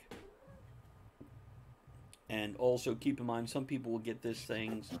pack. And also keep in mind, some people will get these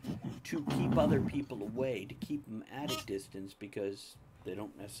things to keep other people away, to keep them at a distance, because they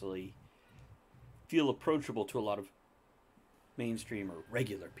don't necessarily feel approachable to a lot of mainstream or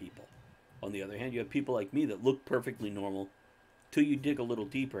regular people. On the other hand, you have people like me that look perfectly normal till you dig a little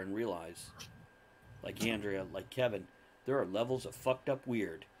deeper and realize, like Andrea, like Kevin, there are levels of fucked up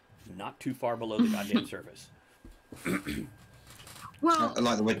weird not too far below the goddamn surface. Well, I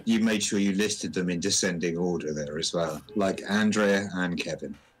like the way you made sure you listed them in descending order there as well, like Andrea and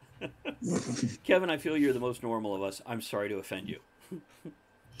Kevin. Kevin, I feel you're the most normal of us. I'm sorry to offend you.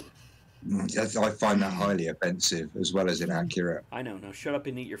 I find that highly offensive as well as inaccurate. I know. Now shut up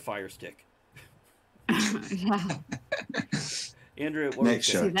and eat your fire stick. yeah. Andrea, what Next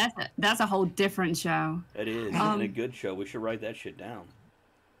show. See, that's a whole different show. It is, and a good show. We should write that shit down.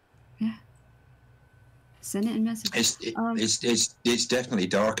 Yeah. Send it in messages. It's definitely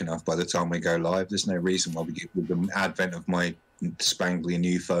dark enough by the time we go live. There's no reason why with the advent of my spangly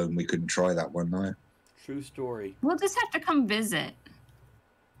new phone, we couldn't try that one night. True story. We'll just have to come visit.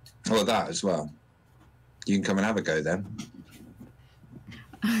 Well, that as well. You can come and have a go then.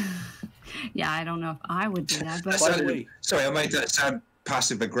 Yeah, I don't know if I would do that, but Sorry, I made that sound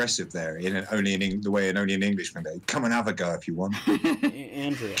passive aggressive there. The way only an Englishman does. Come and have a go if you want.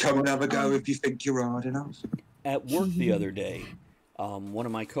 Andrea, Come and have a go if you think you're hard enough. at work the other day, one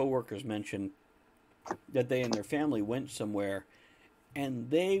of my coworkers mentioned that they and their family went somewhere, and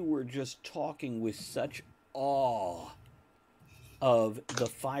they were just talking with such awe of the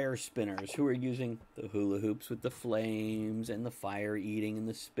fire spinners who are using the hula hoops with the flames and the fire eating and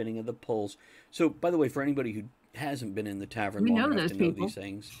the spinning of the poles. So, by the way, for anybody who hasn't been in the tavern long enough to know these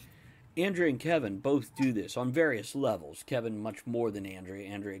things, Andrea and Kevin both do this on various levels. Kevin much more than Andrea.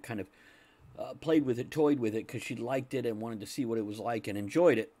 Andrea kind of played with it, toyed with it because she liked it and wanted to see what it was like and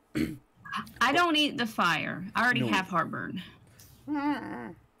enjoyed it. I don't eat the fire. I already have heartburn.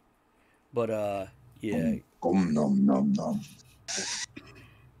 But, yeah. Nom, nom, nom.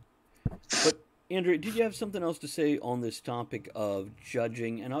 But, Andrea, did you have something else to say on this topic of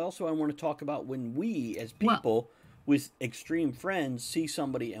judging? And also I want to talk about when we, as people, with extreme friends, see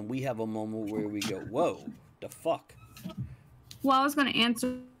somebody and we have a moment where we go, whoa, the fuck? Well, I was going to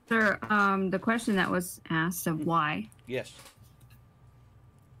answer the question that was asked of why. Yes.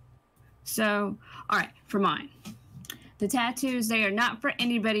 So, all right, for mine. The tattoos, they are not for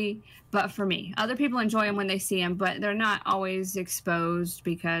anybody but for me. Other people enjoy them when they see them, but they're not always exposed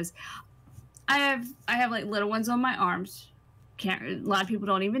because I have like little ones on my arms. A lot of people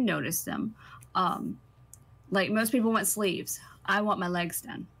don't even notice them. Like most people want sleeves. I want my legs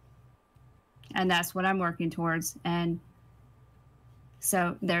done. And that's what I'm working towards. And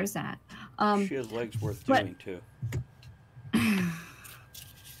so there's that. She has legs worth doing too.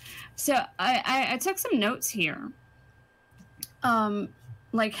 So I took some notes here.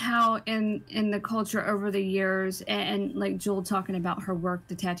 Like how in the culture over the years, and like Jewel talking about her work,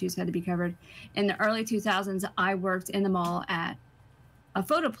 the tattoos had to be covered. In the early 2000s, I worked in the mall at a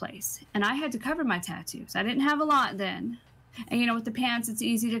photo place, and I had to cover my tattoos. I didn't have a lot then. And, you know, with the pants, it's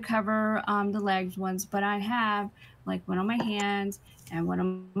easy to cover the legs ones, but I have like one on my hand and one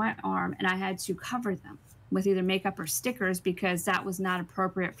on my arm, and I had to cover them with either makeup or stickers because that was not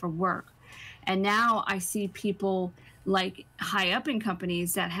appropriate for work. And now I see people like high up in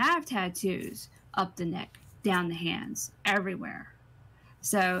companies that have tattoos up the neck, down the hands, everywhere.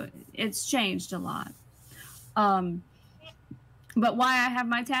 So it's changed a lot. But why I have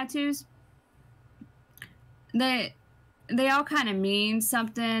my tattoos, they all kind of mean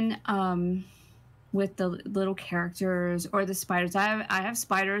something with the little characters or the spiders. I have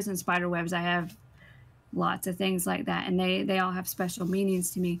spiders and spider webs. I have lots of things like that, and they all have special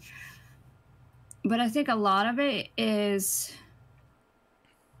meanings to me. But I think a lot of it is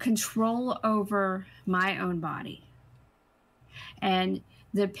control over my own body and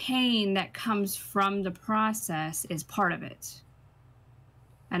the pain that comes from the process is part of it.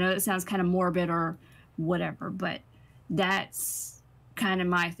 I know that sounds kind of morbid or whatever, but that's kind of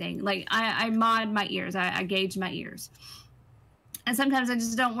my thing. Like I mod my ears. I gauge my ears. And sometimes I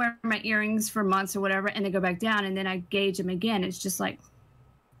just don't wear my earrings for months or whatever, and they go back down, and then I gauge them again. It's just like,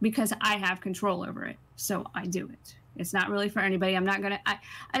 because I have control over it. So I do it. It's not really for anybody. I'm not going to,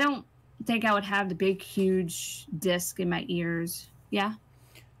 I don't think I would have the big, huge disc in my ears. Yeah.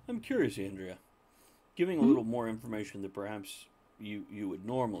 I'm curious, Andrea. Giving a little more information that perhaps you would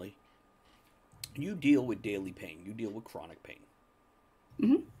normally. You deal with daily pain. You deal with chronic pain.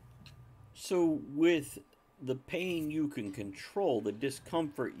 Mm-hmm. So with the pain you can control, the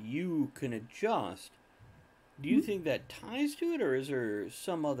discomfort you can adjust, do you think that ties to it, or is there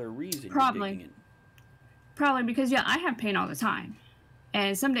some other reason Probably. you're digging in? Probably because, yeah, I have pain all the time.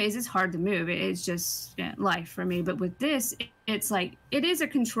 And some days it's hard to move. It's just life for me. But with this, it's like, it is a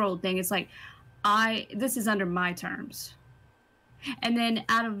controlled thing. It's like, this is under my terms. And then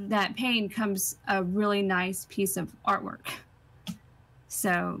out of that pain comes a really nice piece of artwork.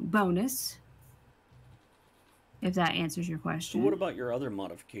 So, bonus, if that answers your question. So what about your other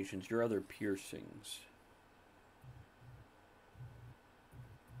modifications, your other piercings?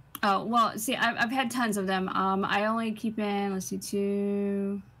 Oh, well, see, I've had tons of them. I only keep in, let's see,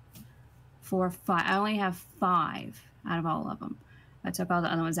 2, 4, 5. I only have 5 out of all of them. I took all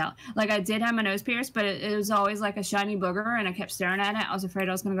the other ones out. Like, I did have my nose pierced, but it was always like a shiny booger, and I kept staring at it. I was afraid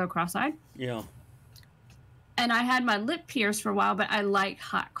I was going to go cross-eyed. Yeah. And I had my lip pierced for a while, but I like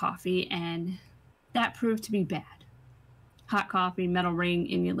hot coffee, and that proved to be bad. Hot coffee, metal ring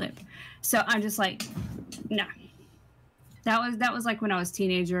in your lip. So I'm just like, no. That was like when I was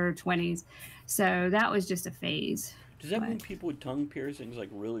teenager, 20s. So that was just a phase. Does that mean people with tongue piercings like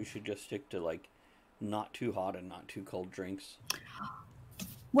really should just stick to like not too hot and not too cold drinks?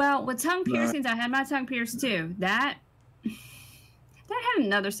 Well, with tongue piercings, I had my tongue pierced too. That had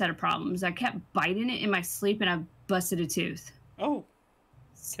another set of problems. I kept biting it in my sleep and I busted a tooth. Oh.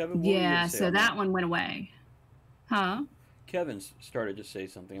 Kevin, what yeah, so that one went away. Huh? Kevin's started to say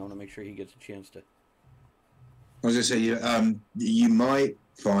something. I want to make sure he gets a chance to. I was going to say, you might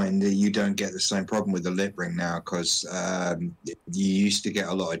find that you don't get the same problem with the lip ring now because you used to get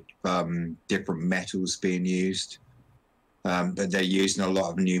a lot of different metals being used, but they're using a lot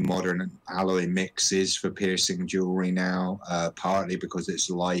of new modern alloy mixes for piercing jewelry now, partly because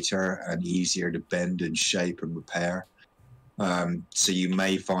it's lighter and easier to bend and shape and repair. So you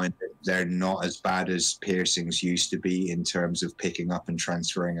may find that they're not as bad as piercings used to be in terms of picking up and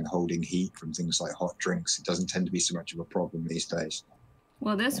transferring and holding heat from things like hot drinks. It doesn't tend to be so much of a problem these days.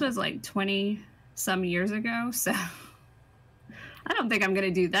 Well, this was like 20 some years ago, so I don't think I'm going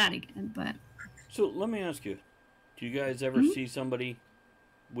to do that again, but. So let me ask you, do you guys ever see somebody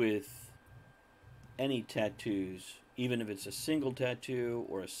with any tattoos, even if it's a single tattoo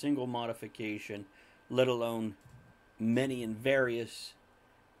or a single modification, let alone many and various,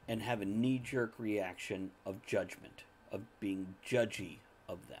 and have a knee-jerk reaction of judgment, of being judgy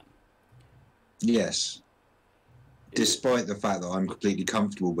of them? Yes. despite the fact that I'm completely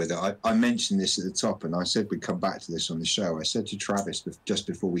comfortable with it. I mentioned this at the top, and I said we'd come back to this on the show. I said to Travis just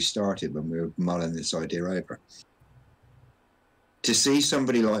before we started, when we were mulling this idea over, to see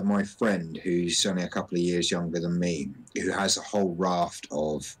somebody like my friend, who's only a couple of years younger than me, who has a whole raft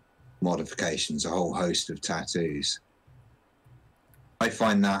of modifications, a whole host of tattoos, I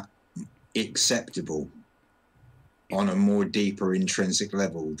find that acceptable on a more deeper intrinsic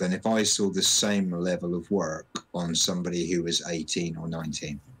level than if I saw the same level of work on somebody who was 18 or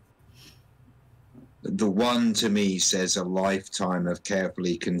 19. The one, to me, says a lifetime of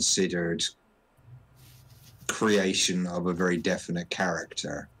carefully considered creation of a very definite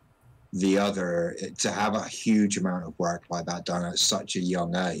character. The other, to have a huge amount of work like that done at such a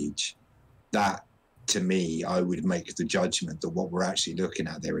young age, that, to me, I would make the judgment that what we're actually looking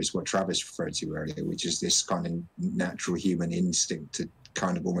at there is what Travis referred to earlier, which is this kind of natural human instinct to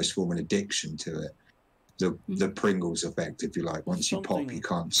kind of almost form an addiction to it. The Pringles effect, if you like. Once you pop, you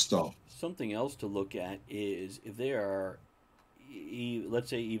can't stop. Something else to look at is if they are, let's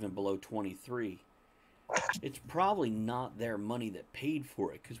say, even below 23, it's probably not their money that paid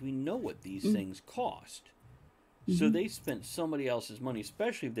for it, because we know what these things cost. So they spent somebody else's money,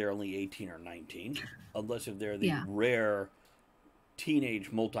 especially if they're only 18 or 19, unless if they're the rare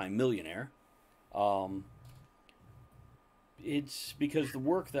teenage multimillionaire. It's because the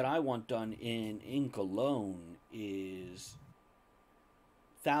work that I want done in ink alone is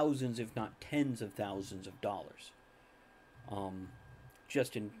thousands, if not tens of thousands of dollars,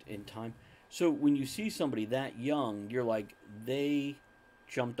 just in time. So when you see somebody that young, you're like, they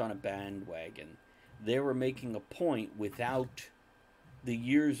jumped on a bandwagon. They were making a point without the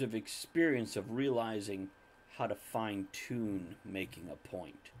years of experience of realizing how to fine-tune making a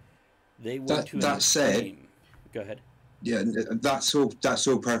point. They went to an extreme. Go ahead. Yeah, that's all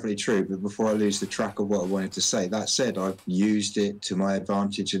perfectly true. But before I lose the track of what I wanted to say, that said, I've used it to my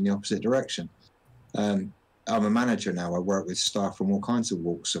advantage in the opposite direction. I'm a manager now. I work with staff from all kinds of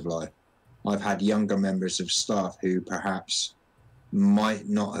walks of life. I've had younger members of staff who perhaps might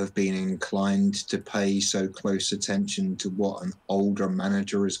not have been inclined to pay so close attention to what an older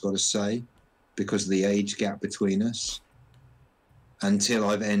manager has got to say because of the age gap between us, until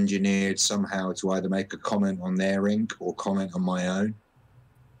I've engineered somehow to either make a comment on their ink or comment on my own.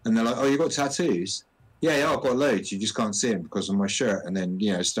 And they're like, oh, you got tattoos? Yeah, I've got loads. You just can't see them because of my shirt. And then,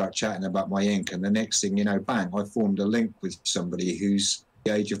 start chatting about my ink. And the next thing you know, bang, I formed a link with somebody who's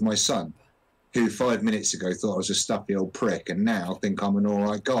the age of my son, who 5 minutes ago thought I was a stuffy old prick and now think I'm an all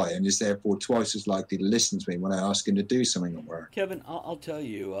right guy and is therefore twice as likely to listen to me when I ask him to do something at work. Kevin, I'll tell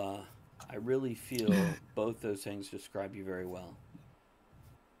you, I really feel both those things describe you very well.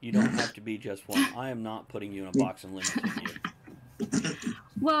 You don't have to be just one. I am not putting you in a box and limiting you.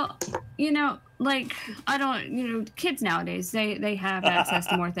 Well, kids nowadays, they have access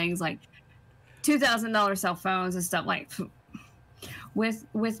to more things like $2,000 cell phones and stuff like.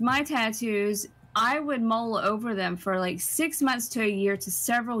 With my tattoos, I would mull over them for like 6 months to a year to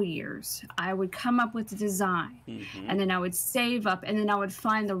several years. I would come up with the design, and then I would save up, and then I would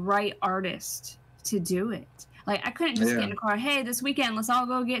find the right artist to do it. Like, I couldn't just get in the car, hey, this weekend, let's all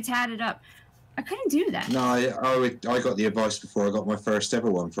go get tatted up. I couldn't do that. No, I got the advice before I got my first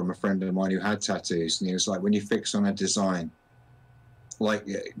ever one from a friend of mine who had tattoos, and he was like, when you fix on a design, like,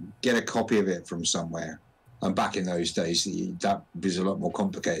 get a copy of it from somewhere. And back in those days, that was a lot more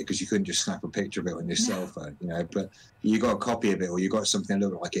complicated because you couldn't just snap a picture of it on your cell phone, But you got a copy of it, or you got something that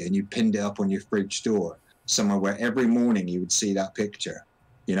looked like it, and you pinned it up on your fridge door somewhere where every morning you would see that picture.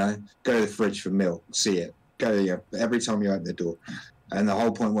 Go to the fridge for milk, see it. Go there every time you open the door. And the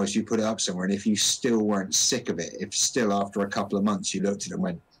whole point was you put it up somewhere, and if you still weren't sick of it, if still after a couple of months you looked at it and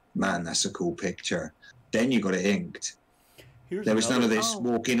went, man, that's a cool picture, then you got it inked. There was none of this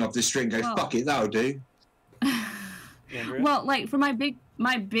walking off the street and go, fuck it, that'll do. Andrea? Well, like for my big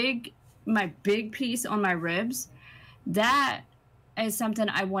piece on my ribs, that is something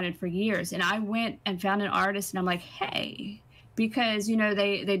I wanted for years. And I went and found an artist, and I'm like, hey, because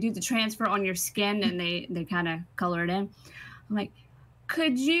they do the transfer on your skin and they kind of color it in. I'm like,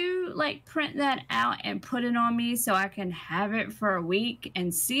 could you print that out and put it on me so I can have it for a week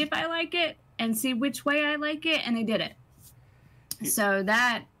and see if I like it and see which way I like it? And they did it. So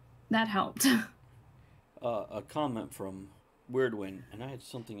that helped. A comment from Weirdwin, and I had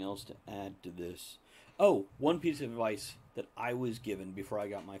something else to add to this. Oh, one piece of advice that I was given before I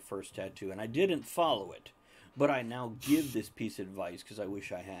got my first tattoo, and I didn't follow it, but I now give this piece of advice because I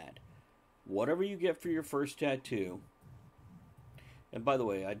wish I had. Whatever you get for your first tattoo, and by the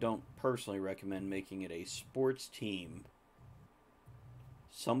way, I don't personally recommend making it a sports team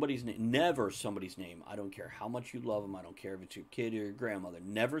somebody's name, never somebody's name. I don't care how much you love them. I don't care if it's your kid or your grandmother.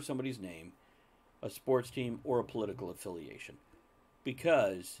 Never somebody's name, a sports team, or a political affiliation.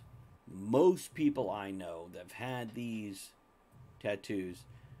 Because most people I know that have had these tattoos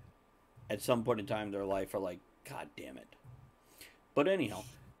at some point in time in their life are like, God damn it. But anyhow,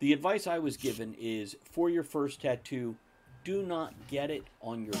 the advice I was given is for your first tattoo, do not get it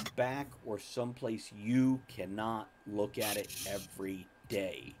on your back or someplace you cannot look at it every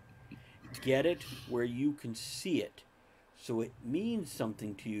day. Get it where you can see it, so it means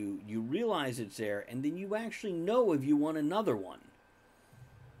something to you. You realize it's there, and then you actually know if you want another one.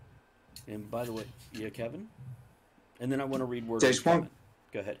 And by the way, yeah, Kevin? And then I want to read words. There's one.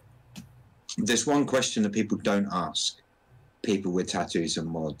 Go ahead. There's one question that people don't ask people with tattoos and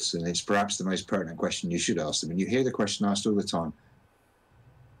mods, and it's perhaps the most pertinent question you should ask them. And you hear the question asked all the time.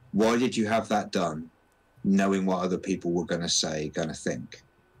 Why did you have that done, knowing what other people were going to say, going to think?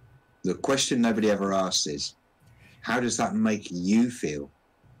 The question nobody ever asks is, how does that make you feel?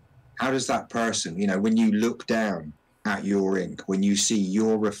 How does that person, when you look down at your ink, when you see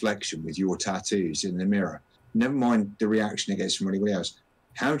your reflection with your tattoos in the mirror, never mind the reaction it gets from anybody else,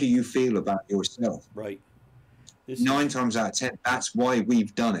 how do you feel about yourself? Right. 9 times out of 10, that's why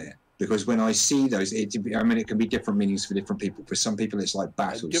we've done it. Because when I see those, it can be different meanings for different people. For some people, it's like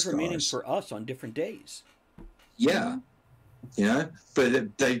battle different scars. meanings for us on different days. Yeah,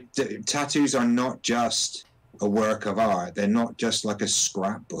 but the tattoos are not just a work of art. They're not just like a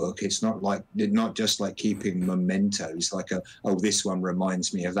scrapbook. It's not just like keeping mementos. Like this one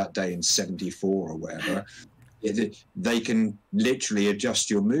reminds me of that day in '74 or whatever. They can literally adjust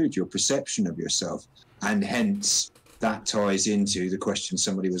your mood, your perception of yourself. And hence, that ties into the question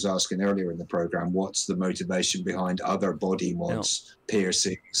somebody was asking earlier in the program: what's the motivation behind other body mods,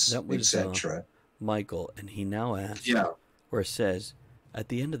 piercings, etc.? Michael, and he now asks, where it says, at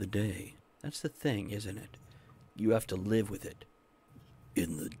the end of the day, that's the thing, isn't it? You have to live with it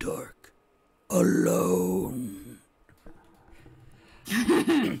in the dark, alone.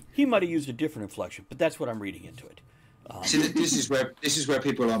 He might have used a different inflection, but that's what I'm reading into it. See, this is where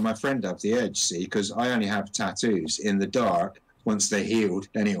people like my friend have the edge. See, because I only have tattoos in the dark. Once they're healed,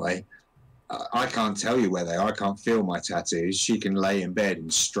 anyway, I can't tell you where they are. I can't feel my tattoos. She can lay in bed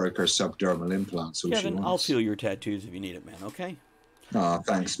and stroke her subdermal implants. Kevin, I'll feel your tattoos if you need it, man. Okay. Oh,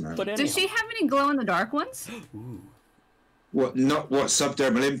 thanks, man. But anyhow. Does she have any glow in the dark ones? Ooh. What? Not what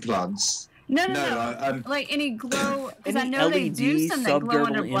subdermal implants? No. Like any glow? Because I know they do some that glow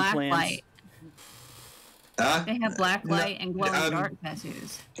under black light. They have black light and glow in the dark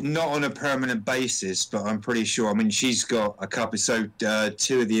tattoos. Not on a permanent basis, but I'm pretty sure. I mean, she's got a couple. So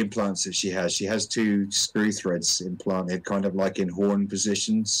 2 of the implants that she has 2 screw threads implanted, kind of like in horn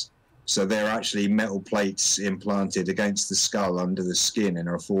positions. So they're actually metal plates implanted against the skull under the skin in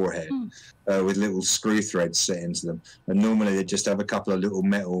her forehead with little screw threads set into them. And normally they just have a couple of little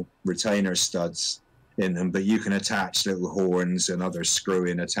metal retainer studs in them, but you can attach little horns and other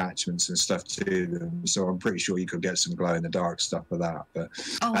screw-in attachments and stuff to them. So I'm pretty sure you could get some glow-in-the-dark stuff for that. But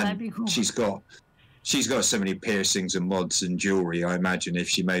that'd be cool. She's got so many piercings and mods and jewelry. I imagine if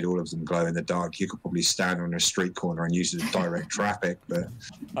she made all of them glow in the dark, you could probably stand on a street corner and use it to direct traffic. But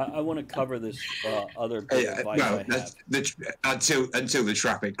I want to cover this other advice I have. Until the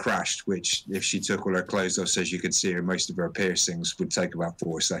traffic crashed, which if she took all her clothes off so you could see her, most of her piercings would take about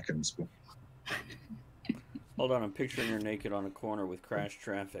 4 seconds. But hold on, I'm picturing her naked on a corner with crash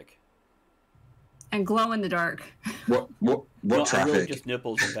traffic. And glow in the dark. What traffic? Really just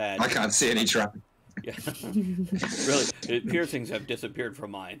nipples and badge. I can't see any traffic. Yeah. Really, piercings have disappeared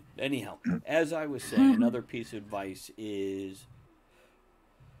from mine. Anyhow, as I was saying, another piece of advice is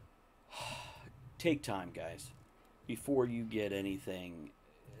take time, guys, before you get anything.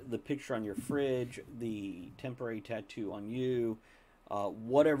 The picture on your fridge, the temporary tattoo on you,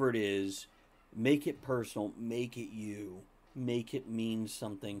 whatever it is, make it personal, make it you, make it mean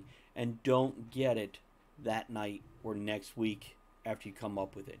something, and don't get it that night or next week after you come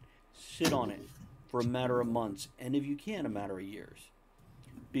up with it. Sit on it for a matter of months, and if you can, a matter of years,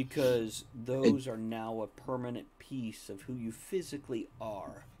 because those are now a permanent piece of who you physically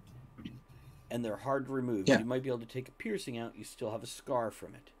are, and they're hard to remove. You might be able to take a piercing out, you still have a scar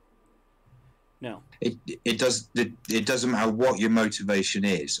from it. No, it doesn't matter what your motivation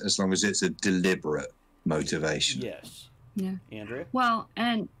is, as long as it's a deliberate motivation. Yes. Yeah. Andrea? Well,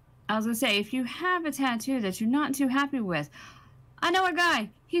 and I was gonna say, if you have a tattoo that you're not too happy with, I know a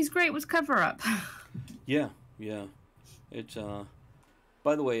guy. He's great with cover-up. Yeah. It's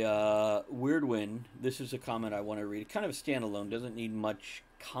by the way, Weird Win, this is a comment I want to read. Kind of a standalone, doesn't need much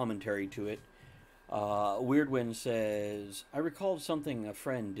commentary to it. Weirdwind says, I recalled something a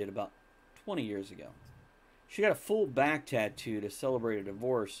friend did about 20 years ago. She got a full back tattoo to celebrate a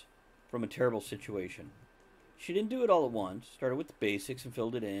divorce from a terrible situation. She didn't do it all at once, started with the basics and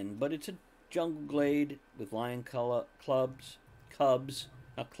filled it in, but it's a jungle glade with lion cubs,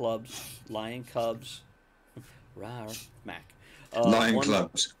 lion cubs, rawr, Mac. Lion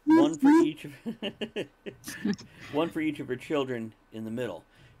clubs. One for each of one for each of her children in the middle.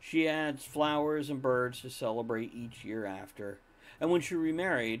 She adds flowers and birds to celebrate each year after. And when she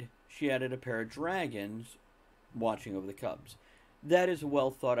remarried, she added a pair of dragons watching over the cubs. That is a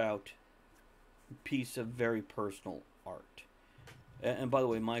well thought out piece of very personal art. And by the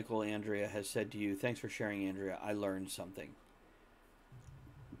way, Michael Andrea has said to you, thanks for sharing, Andrea. I learned something.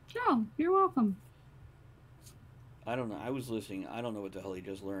 Oh, you're welcome. I don't know. I was listening. I don't know what the hell he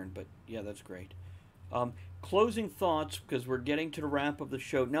just learned, but yeah, that's great. Closing thoughts, because we're getting to the wrap of the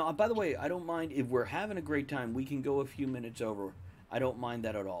show. Now, by the way, I don't mind if we're having a great time. We can go a few minutes over. I don't mind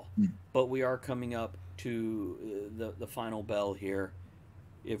that at all. But we are coming up to the final bell here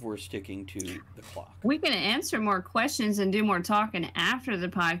if we're sticking to the clock. We can answer more questions and do more talking after the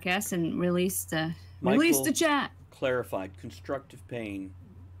podcast and release the chat. Clarified constructive pain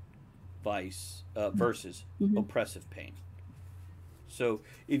versus oppressive pain. So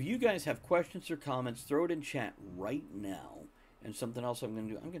if you guys have questions or comments, throw it in chat right now. And something else I'm going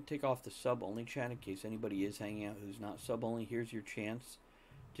to do, I'm going to take off the sub-only chat in case anybody is hanging out who's not sub-only. Here's your chance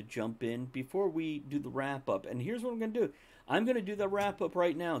to jump in before we do the wrap-up. And here's what I'm going to do. I'm going to do the wrap-up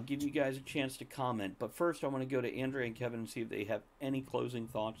right now, give you guys a chance to comment. But first, I want to go to Andrea and Kevin and see if they have any closing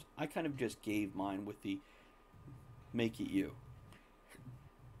thoughts. I kind of just gave mine with the make it you.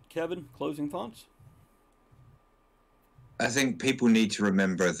 Kevin, closing thoughts? I think people need to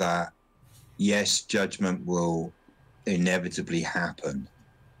remember that, yes, judgment will inevitably happen.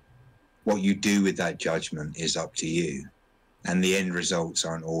 What you do with that judgment is up to you. And the end results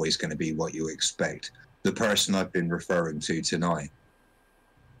aren't always going to be what you expect. The person I've been referring to tonight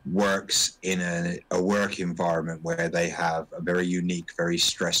works in a work environment where they have a very unique, very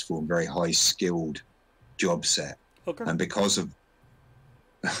stressful, and very high-skilled job set. Hooker? And because of...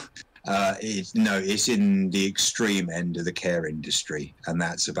 it's in the extreme end of the care industry, and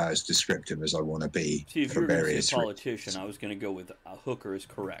that's about as descriptive as I want to be. See, if for you're going to various say politician, I was going to go with a hooker is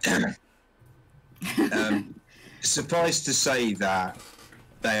correct. Suffice to say that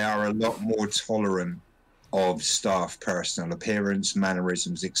they are a lot more tolerant of staff personal appearance,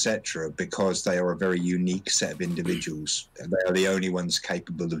 mannerisms, etc., because they are a very unique set of individuals. They are the only ones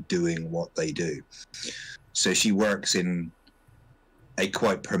capable of doing what they do. So she works in a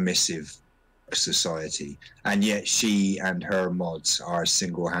quite permissive society, and yet she and her mods are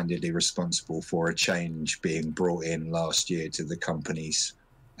single-handedly responsible for a change being brought in last year to the company's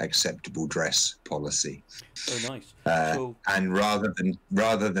acceptable dress policy. Oh, nice. And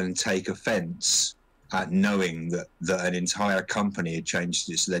rather than take offense at knowing that an entire company had changed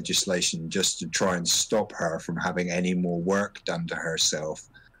its legislation just to try and stop her from having any more work done to herself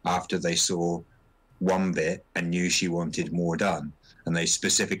after they saw one bit and knew she wanted more done. And they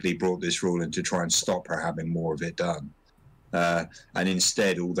specifically brought this rule in to try and stop her having more of it done. And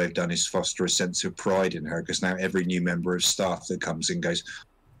instead, all they've done is foster a sense of pride in her, because now every new member of staff that comes in goes,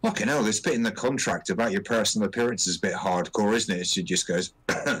 fucking hell, this bit in the contract about your personal appearance is a bit hardcore, isn't it? She just goes,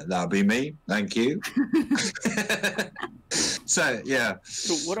 that'll be me, thank you. So, yeah.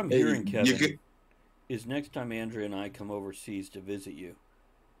 So what I'm hearing, Kevin, is next time Andrea and I come overseas to visit you,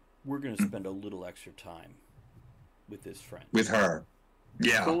 we're going to spend a little extra time with this friend. With her.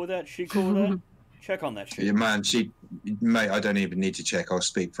 Yeah. Cool with that? She cool with that? Check on that shit. Yeah, man, mate, I don't even need to check. I'll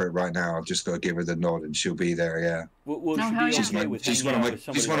speak for it right now. I've just got to give her the nod and she'll be there, yeah. Well, she's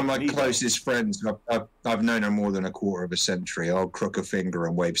one of my closest friends. I've known her more than a quarter of a century. I'll crook a finger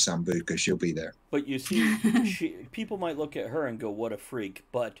and wave Sambuca. She'll be there. But you see, people might look at her and go, what a freak.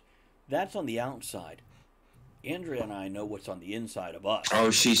 But that's on the outside. Andrea and I know what's on the inside of us.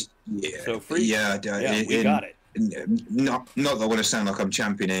 Oh, she's... Yeah, so freak. Yeah, we got it. Not that I want to sound like I'm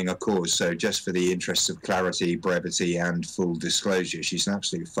championing a cause, so just for the interests of clarity, brevity, and full disclosure, she's an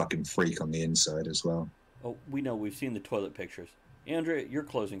absolute fucking freak on the inside as well. Oh, we know. We've seen the toilet pictures. Andrea, your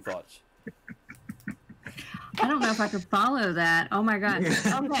closing thoughts. I don't know if I could follow that. Oh my god.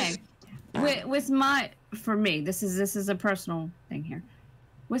 Okay. For me, this is a personal thing here.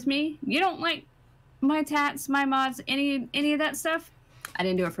 With me, you don't like my tats, my mods, any of that stuff? I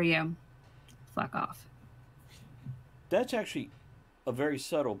didn't do it for you. Fuck off. That's actually a very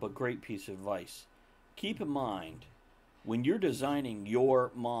subtle but great piece of advice. Keep in mind, when you're designing your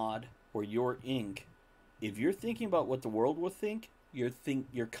mod or your ink, if you're thinking about what the world will think,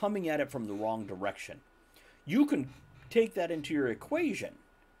 you're coming at it from the wrong direction. You can take that into your equation,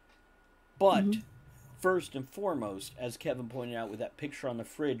 but first and foremost, as Kevin pointed out with that picture on the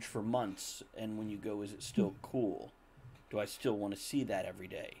fridge for months, and when you go, is it still cool? Do I still want to see that every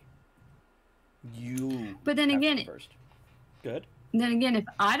day? But then again, first. Good. Then again, if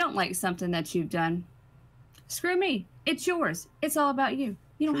I don't like something that you've done, screw me. It's yours. It's all about you.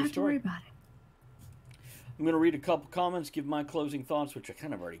 You don't have to worry about it. I'm going to read a couple comments, give my closing thoughts, which I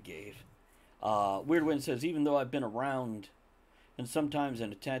kind of already gave. Weird Wind says, even though I've been around and sometimes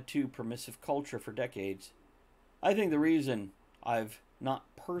in a tattoo permissive culture for decades, I think the reason I've not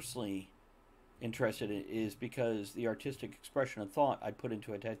personally interested in it is because the artistic expression of thought I put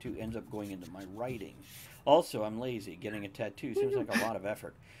into a tattoo ends up going into my writing. Also, I'm lazy. Getting a tattoo seems like a lot of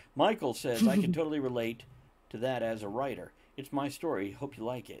effort. Michael says, I can totally relate to that as a writer. It's my story. Hope you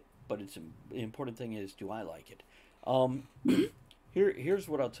like it. But the important thing is, do I like it? Here's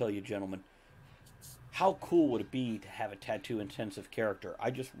what I'll tell you, gentlemen. How cool would it be to have a tattoo-intensive character?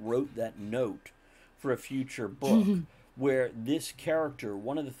 I just wrote that note for a future book where this character,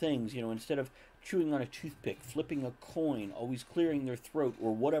 one of the things, instead of chewing on a toothpick, flipping a coin, always clearing their throat,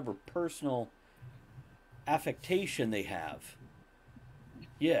 or whatever personal affectation they have.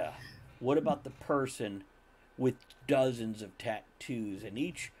 Yeah. What about the person with dozens of tattoos, and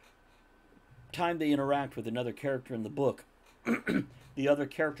each time they interact with another character in the book, the other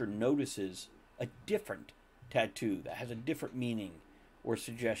character notices a different tattoo that has a different meaning or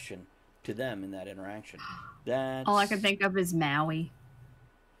suggestion to them in that interaction. That's... All I can think of is Maui.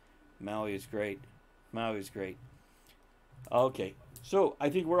 Maui is great. Okay, so I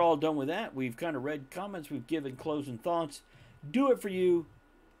think we're all done with that. We've kind of read comments. We've given closing thoughts. Do it for you.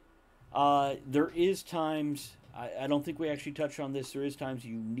 There is times, I don't think we actually touched on this, there is times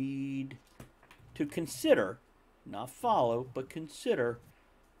you need to consider, not follow, but consider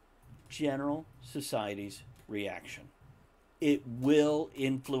general society's reaction. It will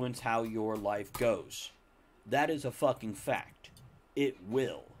influence how your life goes. That is a fucking fact. It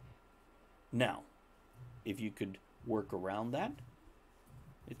will. Now, if you could work around that,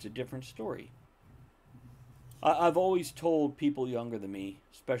 it's a different story. I've always told people younger than me,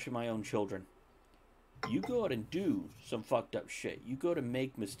 especially my own children, you go out and do some fucked up shit. You go to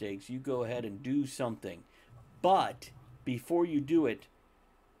make mistakes. You go ahead and do something. But before you do it,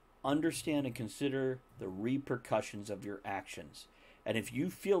 understand and consider the repercussions of your actions. And if you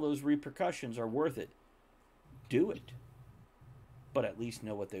feel those repercussions are worth it, do it. But at least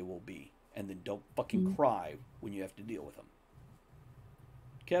know what they will be. And then don't fucking cry when you have to deal with them.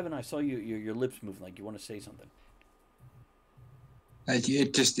 Kevin, I saw your lips moving like you want to say something. I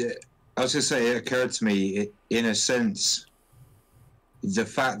was going to say, it occurred to me, in a sense, the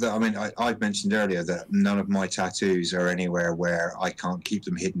fact that, I mentioned earlier that none of my tattoos are anywhere where I can't keep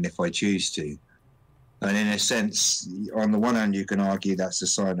them hidden if I choose to. And in a sense, on the one hand, you can argue that's a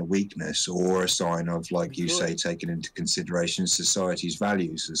sign of weakness or a sign of, like you say, taking into consideration society's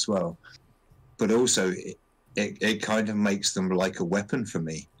values as well. But also, it kind of makes them like a weapon for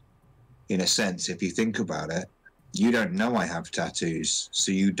me, in a sense. If you think about it, you don't know I have tattoos,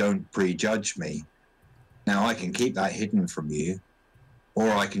 so you don't prejudge me. Now, I can keep that hidden from you, or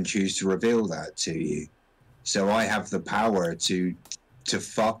I can choose to reveal that to you. So I have the power to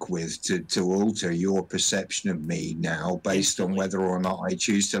fuck with, to alter your perception of me now based on whether or not I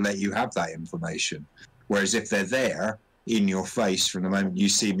choose to let you have that information. Whereas if they're there in your face from the moment you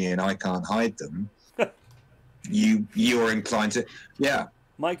see me and I can't hide them, you're inclined to, yeah.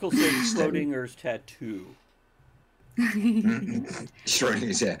 Michael said Schrodinger's tattoo.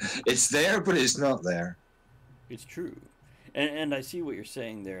 Schrodinger's, yeah. It's there, but it's not there. It's true. And I see what you're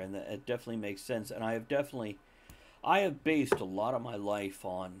saying there, and it definitely makes sense. And I have based a lot of my life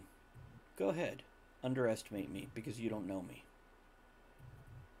on, go ahead, underestimate me because you don't know me.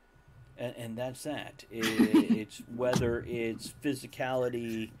 And that's that. It's whether it's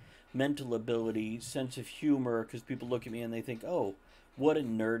physicality, mental ability, sense of humor, because people look at me and they think, oh, what a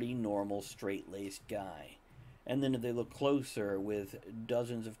nerdy, normal, straight-laced guy. And then if they look closer with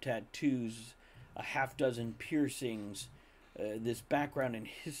dozens of tattoos, a half dozen piercings, this background in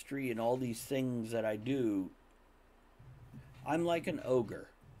history and all these things that I do, I'm like an ogre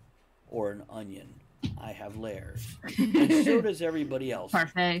or an onion. I have layers. And so does everybody else.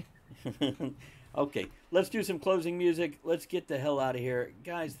 Parfait. Okay, let's do some closing music. Let's get the hell out of here.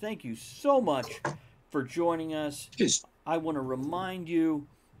 Guys, thank you so much for joining us. Yes. I want to remind you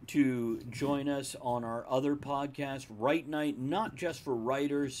to join us on our other podcast, Write Night, not just for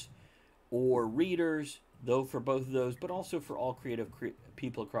writers or readers, though for both of those, but also for all creative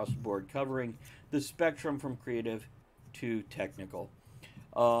people across the board, covering the spectrum from creative too technical.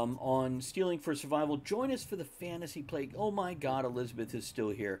 On Stealing for Survival, join us for the Fantasy Plague. Oh my god, Elizabeth is still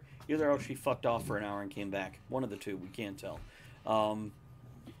here. Either she fucked off for an hour and came back. One of the two, we can't tell.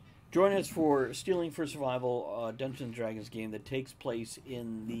 Join us for Stealing for Survival, Dungeons & Dragons game that takes place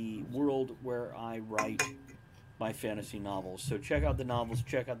in the world where I write my fantasy novels. So check out the novels,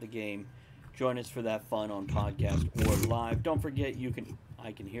 check out the game. Join us for that fun on podcast or live. Don't forget,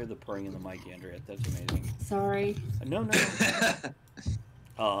 I can hear the purring in the mic, Andrea. That's amazing. Sorry. No.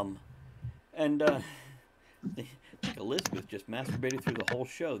 I think Elizabeth just masturbated through the whole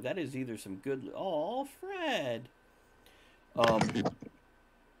show. That is either some good... Oh, Fred!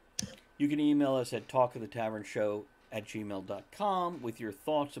 You can email us at talkofthetavern@gmail.com with your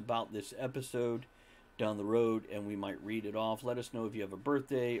thoughts about this episode down the road, and we might read it off. Let us know if you have a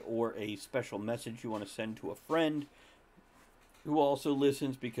birthday or a special message you want to send to a friend who also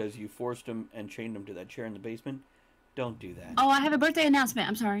listens because you forced him and chained him to that chair in the basement. Don't do that. Oh, I have a birthday announcement.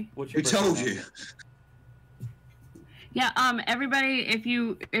 I'm sorry. What's your Who told you? Yeah, everybody, if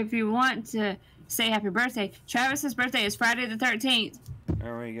you want to say happy birthday, Travis's birthday is Friday the 13th.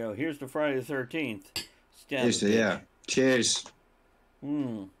 There we go. Here's to Friday the 13th. Yeah. Cheers.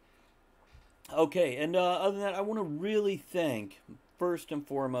 Okay, and other than that, I want to really thank, first and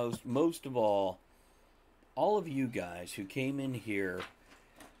foremost, most of all of you guys who came in here.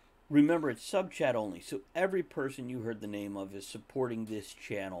 Remember, it's sub-chat only, so every person you heard the name of is supporting this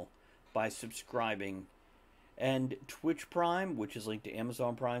channel by subscribing. And Twitch Prime, which is linked to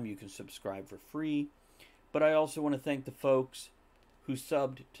Amazon Prime, you can subscribe for free. But I also want to thank the folks who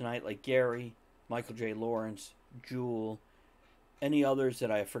subbed tonight, like Gary, Michael J. Lawrence, Jewel, any others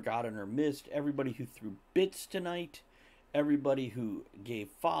that I have forgotten or missed, everybody who threw bits tonight, everybody who gave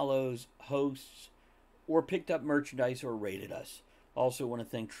follows, hosts, or picked up merchandise or rated us. Also want to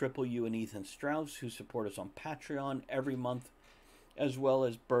thank Triple U and Ethan Strauss, who support us on Patreon every month, as well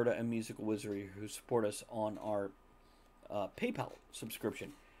as Berta and Musical Wizardry, who support us on our PayPal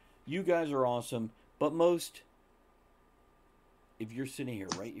subscription. You guys are awesome, but most, if you're sitting here,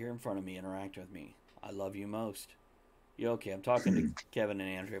 right here in front of me, interact with me. I love you most. Yeah, okay, I'm talking to Kevin and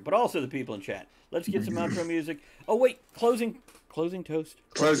Andrea, but also the people in chat. Let's get some outro music. Oh, wait, closing toast.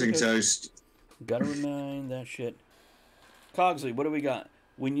 Closing toast. Gotta remind that shit. Cogsley, what do we got?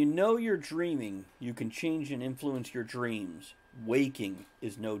 When you know you're dreaming, you can change and influence your dreams. Waking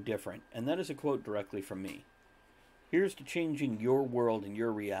is no different. And that is a quote directly from me. Here's to changing your world and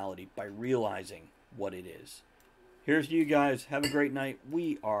your reality by realizing what it is. Here's to you guys. Have a great night.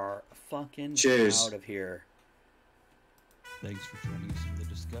 We are fucking Cheers. out of here. Thanks for joining us in the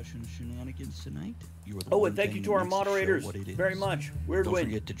discussion shenanigans tonight. You are the Oh, one and thank thing you that to our makes the show moderators what it is. very much. Weird Don't Win,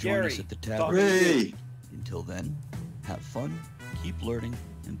 forget to join Gary, us at the talking tavern. to you. Hey. Until then, have fun, keep learning,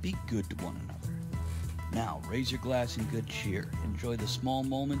 and be good to one another. Now, raise your glass in good cheer. Enjoy the small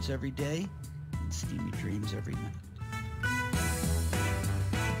moments every day and steamy dreams every night.